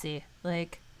policy.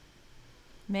 Like,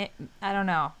 I don't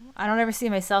know. I don't ever see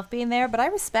myself being there, but I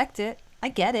respect it. I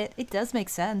get it. It does make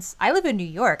sense. I live in New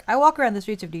York. I walk around the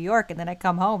streets of New York, and then I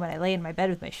come home and I lay in my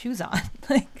bed with my shoes on.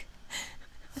 Like,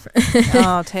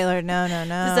 Oh, Taylor, no.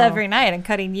 just every night. I'm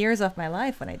cutting years off my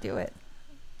life when I do it.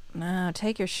 No,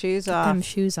 take your shoes Get off. them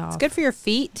shoes off. It's good for your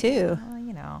feet too. Well,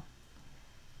 you know,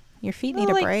 Your feet Well,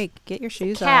 need a like, break. Get your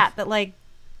shoes cat off. that, like,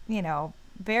 you know,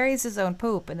 buries his own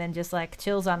poop and then just like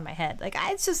chills on my head. Like,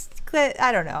 it's just,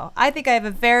 I don't know. I think I have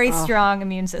a very strong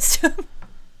immune system.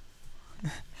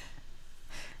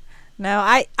 No,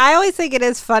 I always think it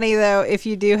is funny though if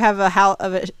you do have a house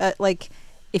like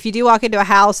if you do walk into a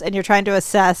house and you're trying to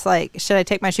assess like, should I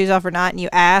take my shoes off or not, and you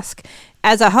ask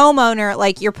as a homeowner,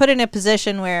 like you're put in a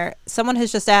position where someone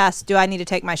has just asked, do I need to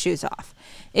take my shoes off?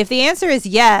 If the answer is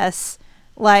yes,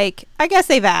 like I guess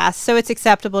they've asked, so it's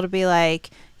acceptable to be like,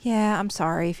 yeah, I'm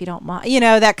sorry if you don't mind, you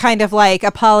know, that kind of like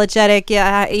apologetic,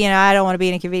 yeah, you know, I don't want to be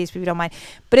an inconvenience if you don't mind.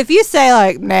 But if you say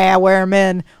like, nah, wear them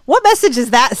in, what message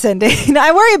is that sending?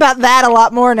 I worry about that a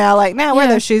lot more now. Like, nah, wear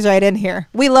Yeah. those shoes right in here.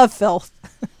 We love filth.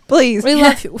 Please. We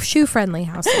love shoe-friendly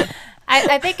household.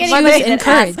 I think She anyone was that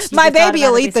encouraged. asks, My you thought baby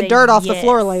about will it, eat they the say dirt off the yes.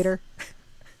 floor later.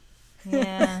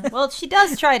 Yeah. Well, she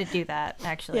does try to do that,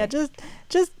 actually. Yeah,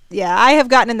 just yeah, I have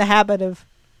gotten in the habit of.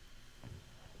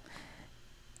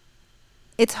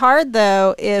 It's hard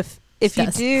though if you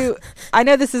Does. do. I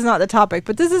know this is not the topic,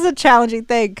 but this is a challenging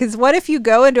thing, because what if you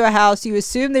go into a house, you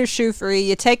assume they're shoe free,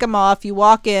 you take them off, you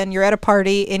walk in, you're at a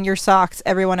party in your socks,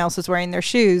 everyone else is wearing their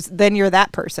shoes, then you're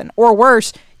that person, or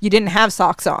worse, you didn't have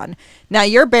socks on. Now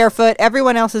you're barefoot,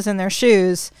 everyone else is in their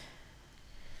shoes.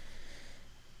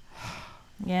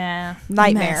 Yeah.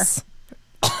 Nightmare. Mess.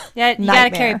 Yeah, you gotta Nightmare.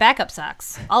 carry backup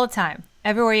socks all the time,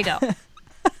 everywhere you go.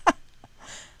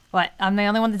 What? I'm the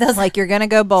only one that does Like you're gonna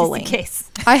go just bowling. in case.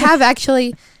 I have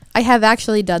actually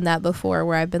done that before,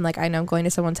 where I've been like, I know I'm going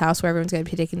to someone's house where everyone's going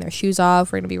to be taking their shoes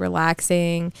off. We're going to be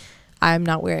relaxing. I'm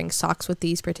not wearing socks with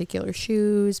these particular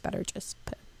shoes. Better just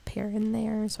put a pair in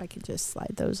there so I can just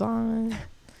slide those on.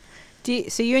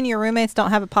 So you and your roommates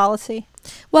don't have a policy?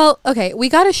 Well, okay, we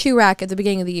got a shoe rack at the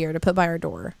beginning of the year to put by our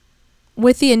door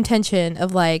with the intention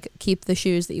of like, keep the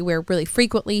shoes that you wear really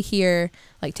frequently here,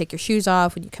 like take your shoes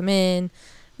off when you come in,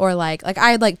 or like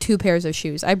I had like 2 pairs of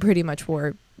shoes I pretty much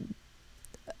wore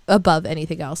above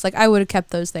anything else. Like I would have kept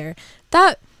those there.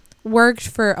 That worked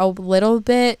for a little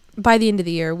bit. By the end of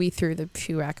the year, we threw the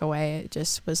shoe rack away. It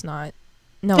just was not,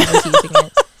 no one was using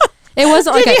it. It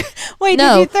wasn't like Wait,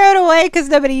 No. did you throw it away because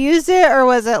nobody used it, or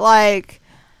was it like,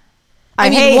 I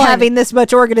mean, hate one- having this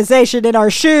much organization in our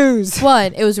shoes?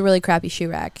 one, it was a really crappy shoe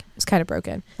rack. It was kind of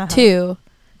broken. Uh-huh. 2,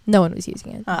 no one was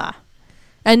using it. Ah,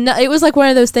 And it was like one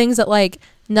of those things that like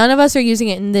none of us are using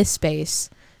it in this space.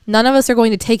 None of us are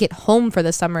going to take it home for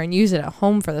the summer and use it at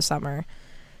home for the summer.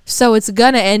 So it's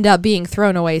going to end up being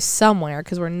thrown away somewhere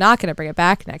because we're not going to bring it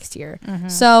back next year.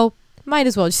 So might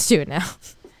as well just do it now.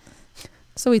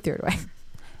 So we threw it away.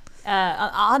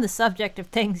 On the subject of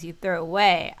things you throw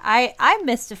away, I'm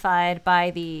mystified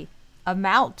by the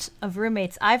amount of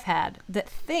roommates I've had that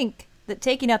think that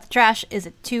taking out the trash is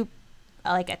a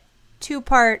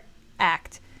two-part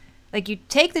act. Like, you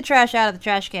take the trash out of the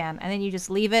trash can and then you just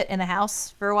leave it in the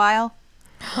house for a while.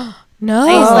 No.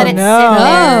 I just let it no. sit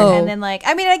there, No. and then like,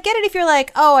 I mean, I get it if you're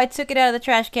like, oh, I took it out of the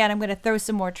trash can, I'm gonna throw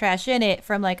some more trash in it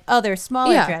from like other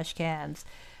smaller Yeah. trash cans.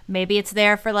 Maybe it's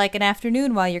there for like an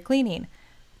afternoon while you're cleaning,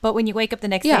 but when you wake up the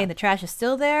next Yeah. day and the trash is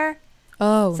still there,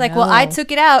 Oh, it's like, well, I no.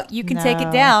 took it out, you can take it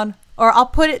No. down, or I'll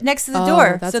put it next to the Oh,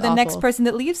 door that's so the next awful. person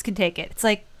that leaves can take it. It's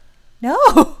like,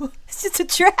 no, it's just a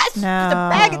trash, just a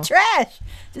bag No. of trash,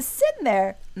 just sitting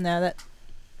there. no,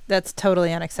 That's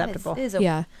totally unacceptable. It is a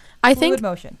Yeah. I fluid think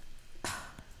motion.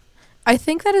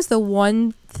 that is the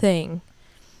one thing.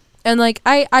 And like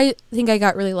I think I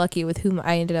got really lucky with whom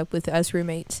I ended up with as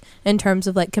roommates in terms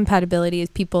of like compatibility as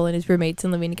people and as roommates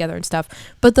and living together and stuff.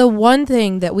 But the one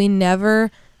thing that we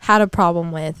never had a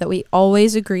problem with, that we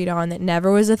always agreed on, that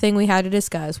never was a thing we had to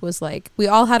discuss, was like we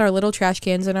all had our little trash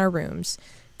cans in our rooms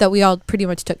that we all pretty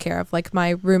much took care of. Like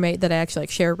my roommate that I actually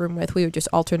like share a room with, we would just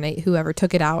alternate whoever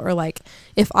took it out, or like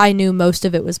if I knew most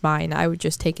of it was mine, I would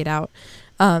just take it out.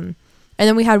 And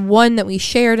then we had one that we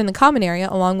shared in the common area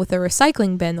along with a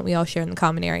recycling bin that we all share in the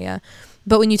common area.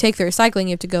 But when you take the recycling,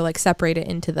 you have to go like separate it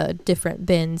into the different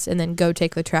bins and then go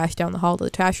take the trash down the hall to the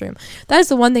trash room. That is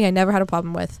the one thing I never had a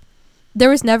problem with.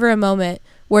 There was never a moment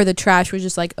where the trash was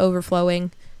just like overflowing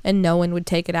and no one would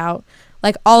take it out.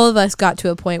 Like all of us got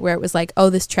to a point where it was like, oh,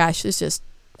 this trash is just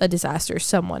a disaster.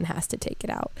 Someone has to take it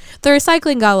out. The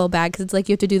recycling got a little bad because it's like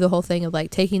you have to do the whole thing of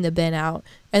like taking the bin out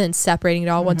and then separating it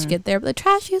all once you get there. But the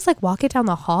trash, you just like walk it down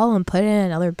the hall and put it in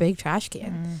another big trash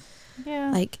can. Yeah.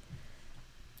 Like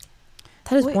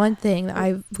that is one thing that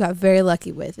I got very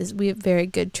lucky with, is we have very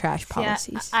good trash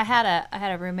policies. I had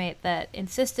a roommate that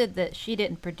insisted that she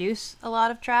didn't produce a lot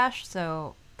of trash,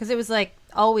 so because it was like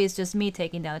always just me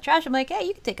taking down the trash. I'm like, hey,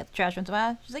 you can take out the trash once in a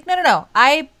while. She's like, no.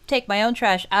 I take my own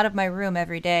trash out of my room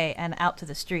every day and out to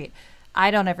the street.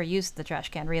 I don't ever use the trash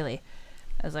can, really.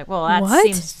 I was like, well,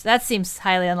 that seems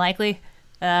highly unlikely.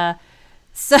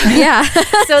 So Yeah.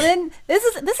 So then this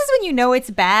is when you know it's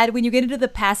bad, when you get into the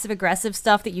passive aggressive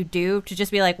stuff that you do to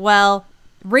just be like, well,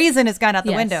 reason has gone out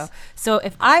the window. So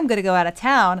if I'm going to go out of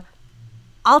town,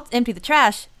 I'll empty the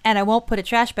trash and I won't put a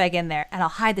trash bag in there, and I'll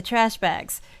hide the trash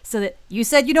bags so that you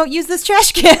said you don't use this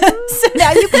trash can. So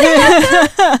now you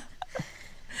can.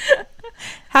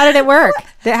 How did it work?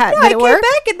 Did it work? I came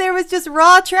back and there was just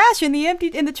raw trash in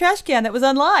the trash can that was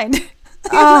unlined.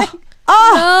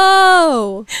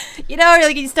 Oh. You know,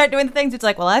 like you start doing the things. It's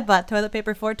like, well, I bought toilet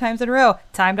paper 4 times in a row.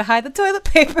 Time to hide the toilet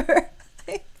paper.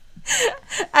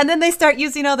 And then they start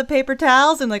using all the paper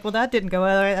towels, and like, well, that didn't go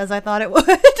as I thought it would.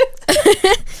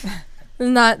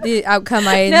 Not the outcome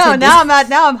I No, intended.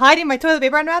 now I'm hiding my toilet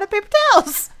paper. I'm out of paper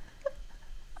towels.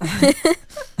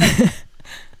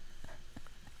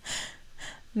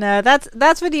 No,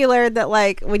 that's when you learn that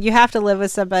like when you have to live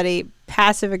with somebody,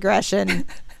 passive aggression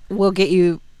will get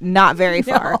you not very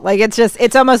far. Like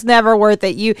it's almost never worth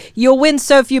it. You'll win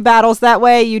so few battles that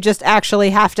way. You just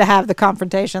actually have to have the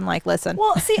confrontation. Like, listen.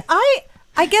 Well, see,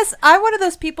 I guess I'm one of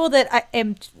those people that I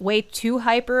am way too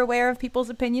hyper aware of people's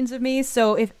opinions of me.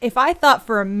 So if I thought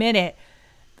for a minute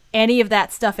any of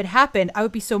that stuff had happened, I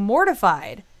would be so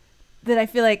mortified that I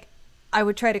feel like I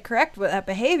would try to correct that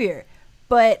behavior.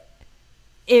 But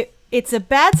it's a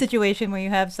bad situation when you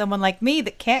have someone like me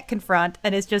that can't confront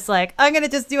and is just like, I'm going to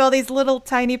just do all these little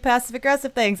tiny passive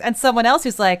aggressive things. And someone else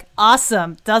who's like,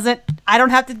 awesome, I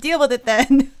don't have to deal with it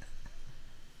then.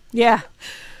 Yeah.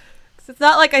 It's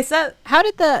not like I said. How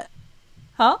did the...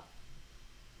 Huh?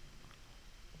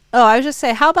 Oh, I was just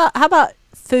saying, how about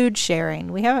food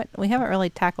sharing? We haven't really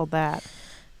tackled that.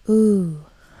 Ooh.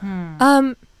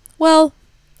 Well,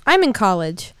 I'm in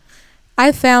college.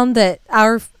 I found that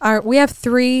we have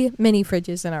 3 mini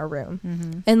fridges in our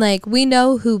room, and like we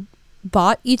know who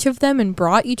bought each of them and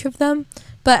brought each of them.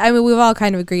 But I mean, we've all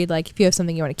kind of agreed, like if you have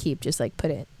something you want to keep, just like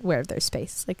put it where there's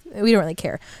space. Like we don't really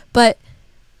care. But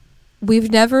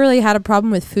we've never really had a problem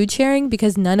with food sharing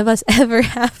because none of us ever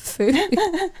have food.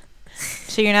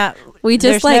 So you're not...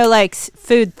 There's no like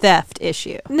food theft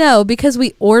issue. No, because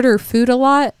we order food a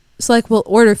lot. So like we'll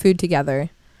order food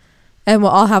together. And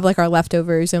we'll all have like our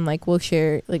leftovers, and like we'll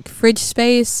share like fridge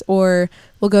space, or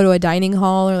we'll go to a dining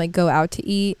hall or like go out to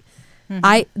eat.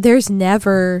 There's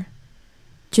never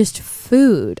just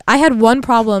food. I had one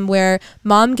problem where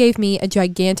Mom gave me a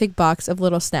gigantic box of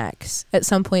little snacks at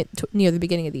some point near the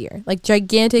beginning of the year. Like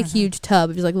gigantic, huge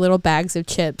tub of just like little bags of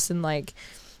chips and like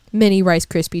mini Rice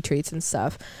Krispie treats and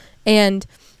stuff. And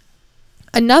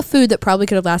enough food that probably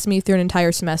could have lasted me through an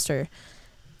entire semester.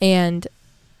 And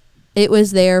it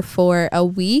was there for a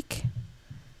week,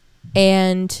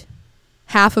 and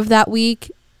half of that week,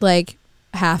 like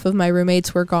half of my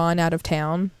roommates were gone out of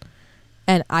town,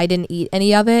 and I didn't eat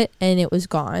any of it, and it was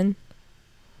gone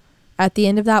at the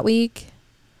end of that week.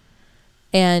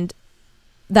 And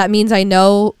that means I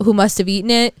know who must have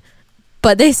eaten it,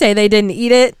 but they say they didn't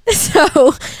eat it.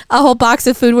 So a whole box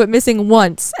of food went missing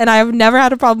once, and I've never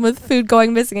had a problem with food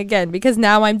going missing again because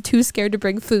now I'm too scared to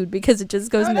bring food because it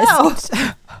just goes missing.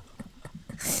 No.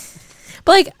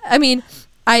 But like, I mean,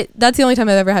 that's the only time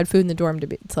I've ever had food in the dorm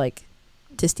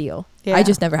to steal. Yeah. I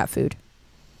just never have food.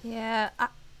 Yeah.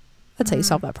 That's how you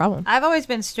solve that problem. I've always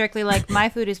been strictly like, my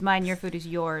food is mine, your food is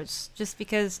yours. Just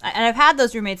because, and I've had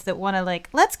those roommates that want to like,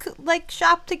 let's like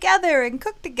shop together and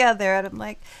cook together. And I'm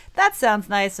like, that sounds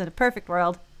nice in a perfect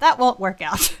world. That won't work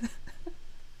out.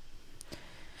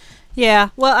 Yeah.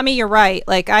 Well, I mean, you're right.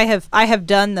 Like I have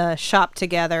done the shop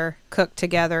together, cook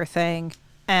together thing.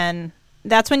 And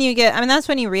that's when that's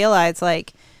when you realize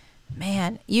like,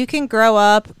 man, you can grow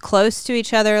up close to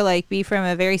each other, like be from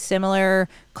a very similar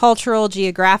cultural,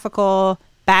 geographical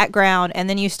background. And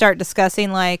then you start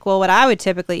discussing like, well, what I would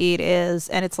typically eat is,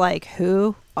 and it's like,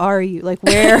 who are you? Like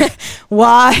where,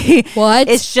 why? What?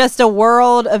 It's just a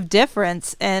world of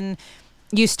difference. And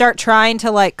you start trying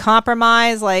to like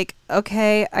compromise, like,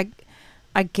 okay,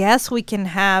 I guess we can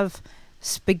have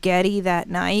spaghetti that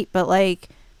night, but like,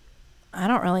 I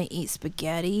don't really eat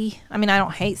spaghetti. I mean, I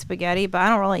don't hate spaghetti, but I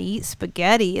don't really eat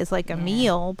spaghetti as like a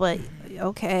meal, but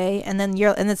okay. And then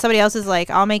somebody else is like,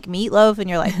 I'll make meatloaf, and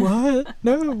you're like, what?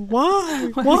 No,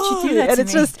 why? Why would you do that And to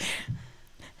it's me? just,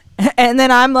 and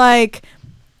then I'm like,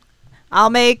 I'll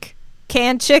make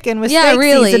canned chicken with steak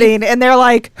seasoning, and they're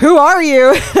like, who are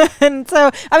you? And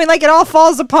so, I mean, like it all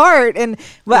falls apart. And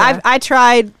but I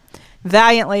tried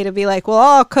valiantly to be like, well,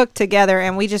 I'll cook together,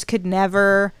 and we just could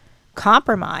never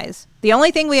compromise. The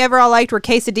only thing we ever all liked were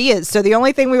quesadillas, so the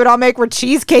only thing we would all make were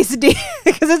cheese quesadillas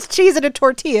because it's cheese in a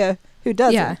tortilla. Who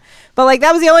doesn't? Yeah. But like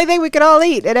that was the only thing we could all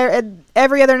eat, and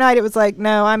every other night it was like,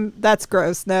 no, that's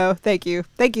gross. No, thank you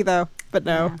though, but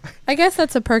no. Yeah. I guess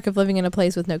that's a perk of living in a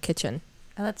place with no kitchen.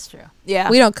 Oh, that's true. Yeah,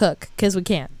 We don't cook because we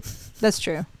can't. that's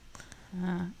true.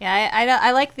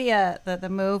 I like the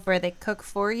move where they cook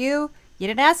for you. You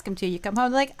didn't ask them to. You come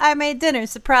home like, I made dinner,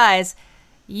 surprise.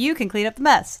 You can clean up the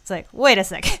mess. It's like, wait a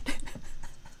second.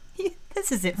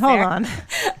 This isn't Hold fair. on.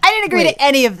 I didn't agree Wait. to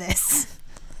any of this.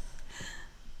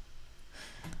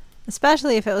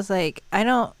 Especially if it was like, I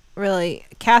don't really,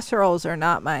 casseroles are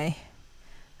not I'm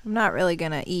not really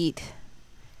gonna eat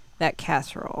that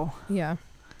casserole. Yeah.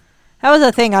 That was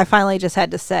a thing I finally just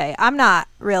had to say. I'm not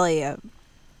really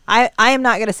I am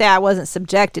not going to say I wasn't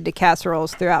subjected to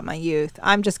casseroles throughout my youth.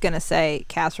 I'm just going to say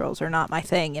casseroles are not my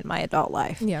thing in my adult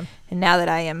life. Yeah. And now that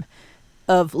I am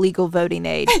of legal voting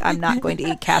age, I'm not going to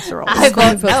eat casseroles. I going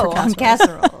to vote vote for no on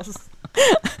casseroles.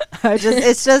 casseroles.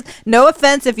 It's just no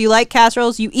offense if you like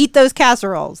casseroles, you eat those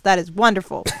casseroles. That is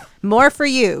wonderful. More for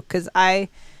you, because I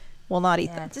will not eat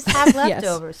Yeah, them. just have Yes.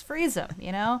 leftovers. Freeze them,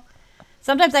 you know?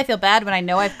 Sometimes I feel bad when I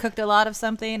know I've cooked a lot of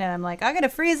something and I'm like, I'm going to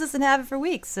freeze this and have it for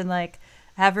weeks. And like,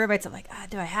 I have roommates, I'm like,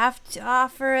 do I have to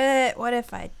offer it? What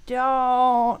if I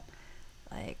don't?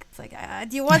 Like, it's like,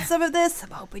 do you want some of this?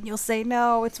 I'm hoping you'll say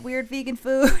no. It's weird vegan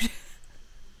food.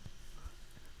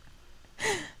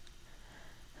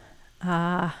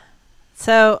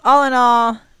 So all in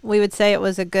all, we would say it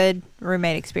was a good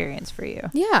roommate experience for you.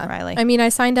 Yeah. Riley. I mean, I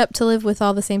signed up to live with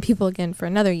all the same people again for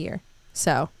another year.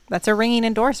 So, That's a ringing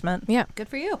endorsement. yeah. Good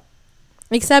for you.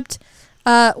 Except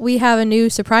we have a new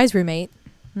surprise roommate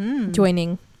Mm.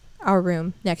 joining our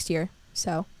room next year.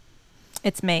 So,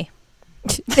 It's me.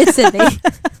 it's Sydney.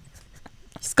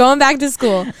 She's going back to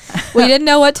school. We didn't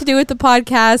know what to do with the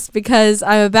podcast because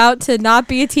I'm about to not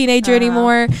be a teenager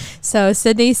anymore. So,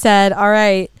 Sydney said, all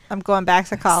right, I'm going back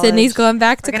to college. Sydney's going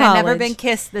back to We're gonna college. never been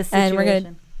kissed this And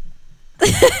situation. we're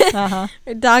gonna- Uh-huh.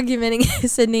 We're documenting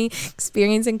Sydney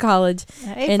experience in college.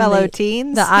 Hey, in fellow the-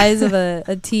 teens. The eyes of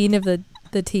a teen of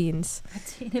the teens.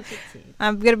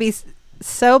 I'm going to be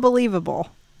so believable.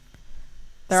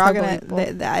 They're So all going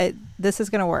believable. to... This is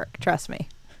going to work. Trust me.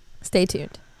 Stay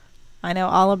tuned. I know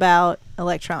all about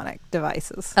electronic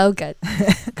devices. Oh, good.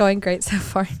 Going great so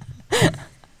far.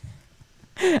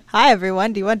 Hi,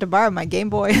 everyone. Do you want to borrow my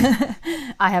Game Boy?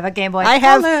 I have a Game Boy I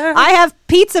Color. have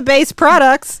pizza-based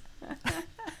products.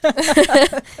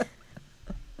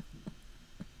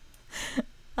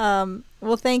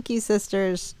 Well, thank you,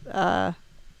 sisters.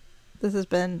 This has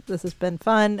been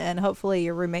fun, and hopefully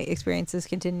your roommate experiences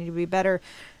continue to be better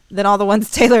than all the ones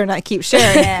Taylor and I keep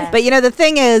sharing. Yeah. But the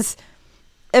thing is,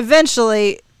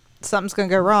 eventually something's gonna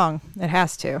go wrong. It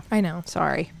has to. I know.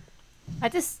 Sorry. I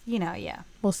just, yeah.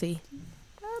 We'll see.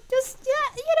 Just,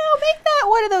 make that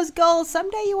one of those goals.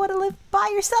 Someday you want to live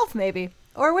by yourself, maybe.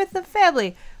 Or with the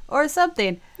family. Or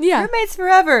something. Yeah. Roommates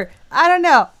forever. I don't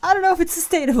know. I don't know if it's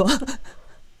sustainable.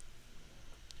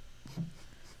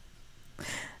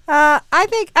 I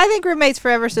think roommates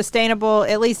forever sustainable.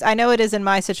 At least I know it is in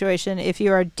my situation. If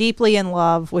you are deeply in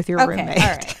love with your Okay, roommate, all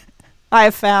right. I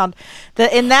have found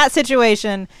that in that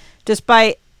situation,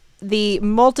 despite the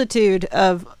multitude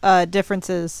of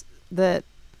differences that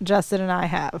Justin and I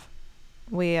have,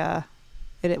 we are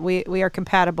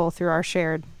compatible through our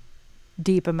shared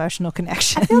deep emotional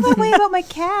connection. I feel that way about my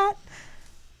cat.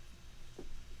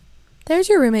 There's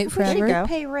your roommate There you forever. go.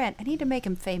 Pay rent. I need to make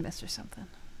him famous or something.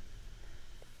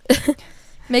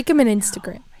 Make him an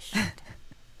Instagram.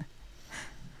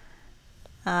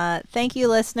 Thank you,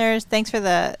 listeners. Thanks for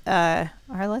the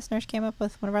one of our listeners came up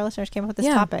with this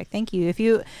Yeah. topic. Thank you. If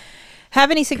you have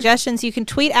any suggestions, you can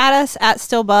tweet at us at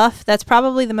stillbuff. That's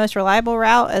probably the most reliable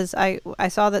route, as I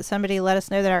saw that somebody let us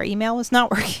know that our email was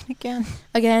not working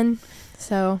again.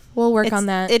 So we'll work on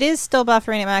that. It is still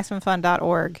buffering at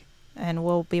maximumfun.org, and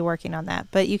we'll be working on that.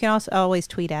 But you can also always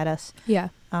tweet at us. Yeah.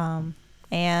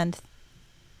 And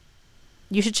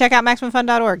you should check out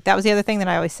maximumfun.org. That was the other thing that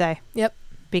I always say. Yep.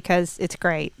 Because it's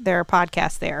great. There are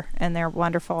podcasts there, and they're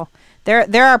wonderful. There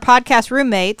are podcast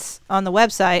roommates on the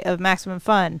website of Maximum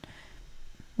Fun.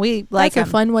 We like That's a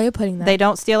them. fun way of putting that. They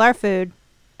don't steal our food,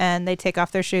 and they take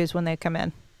off their shoes when they come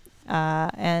in.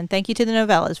 And thank you to the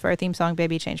Novellas for our theme song,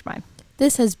 Baby Change Mine.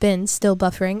 This has been Still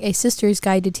Buffering, a sister's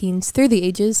guide to teens through the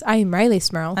ages. I am Riley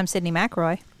Smurl. I'm Sydney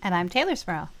McRoy. And I'm Taylor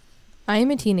Smurl. I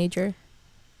am a teenager.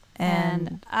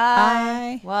 And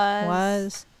I was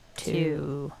was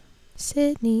two.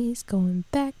 Sydney's going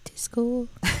back to school.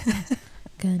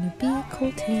 Gonna be a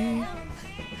cool teen.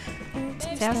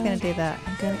 See, I was going to do that.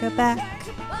 I'm going to go back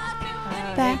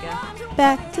there you go.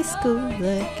 back to school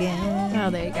again. Oh,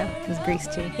 there you go. It was Grease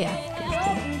 2. Yeah.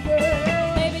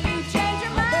 Baby, you change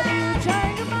your mind. Baby, you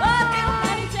change your mind.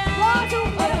 Many times.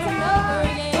 Over and over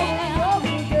again. Over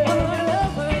and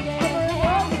over again.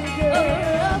 Over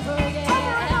and over again.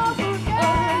 Over and over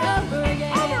again. Over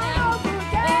and over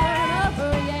again.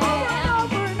 Over and over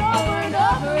again. Over and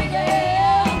over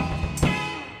again.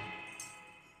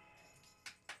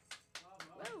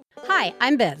 Hi,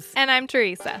 I'm Biz, And I'm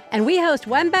Teresa. and we host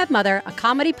One Bad Mother, a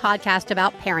comedy podcast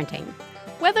about parenting.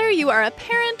 Whether you are a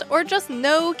parent or just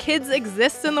know kids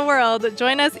exist in the world,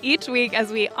 join us each week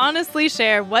as we honestly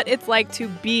share what it's like to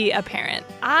be a parent.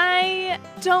 I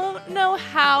don't know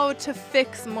how to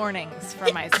fix mornings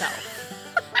for myself.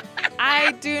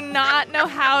 I do not know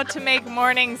how to make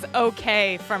mornings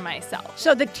okay for myself.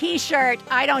 So the t-shirt,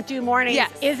 I don't do mornings,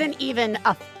 Yes. isn't even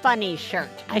a funny shirt.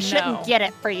 I shouldn't No. get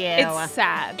it for you. It's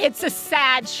sad. It's a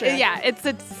sad shirt. Yeah, it's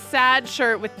a sad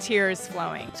shirt with tears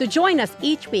flowing. So join us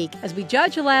each week as we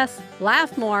judge less,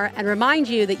 laugh more, and remind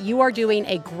you that you are doing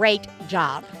a great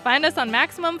job. Find us on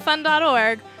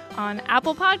MaximumFun.org, on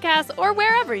Apple Podcasts, or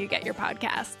wherever you get your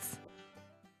podcasts.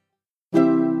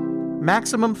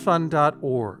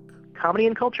 MaximumFun.org. Comedy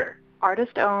and culture.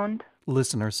 Artist owned.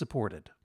 Listener supported.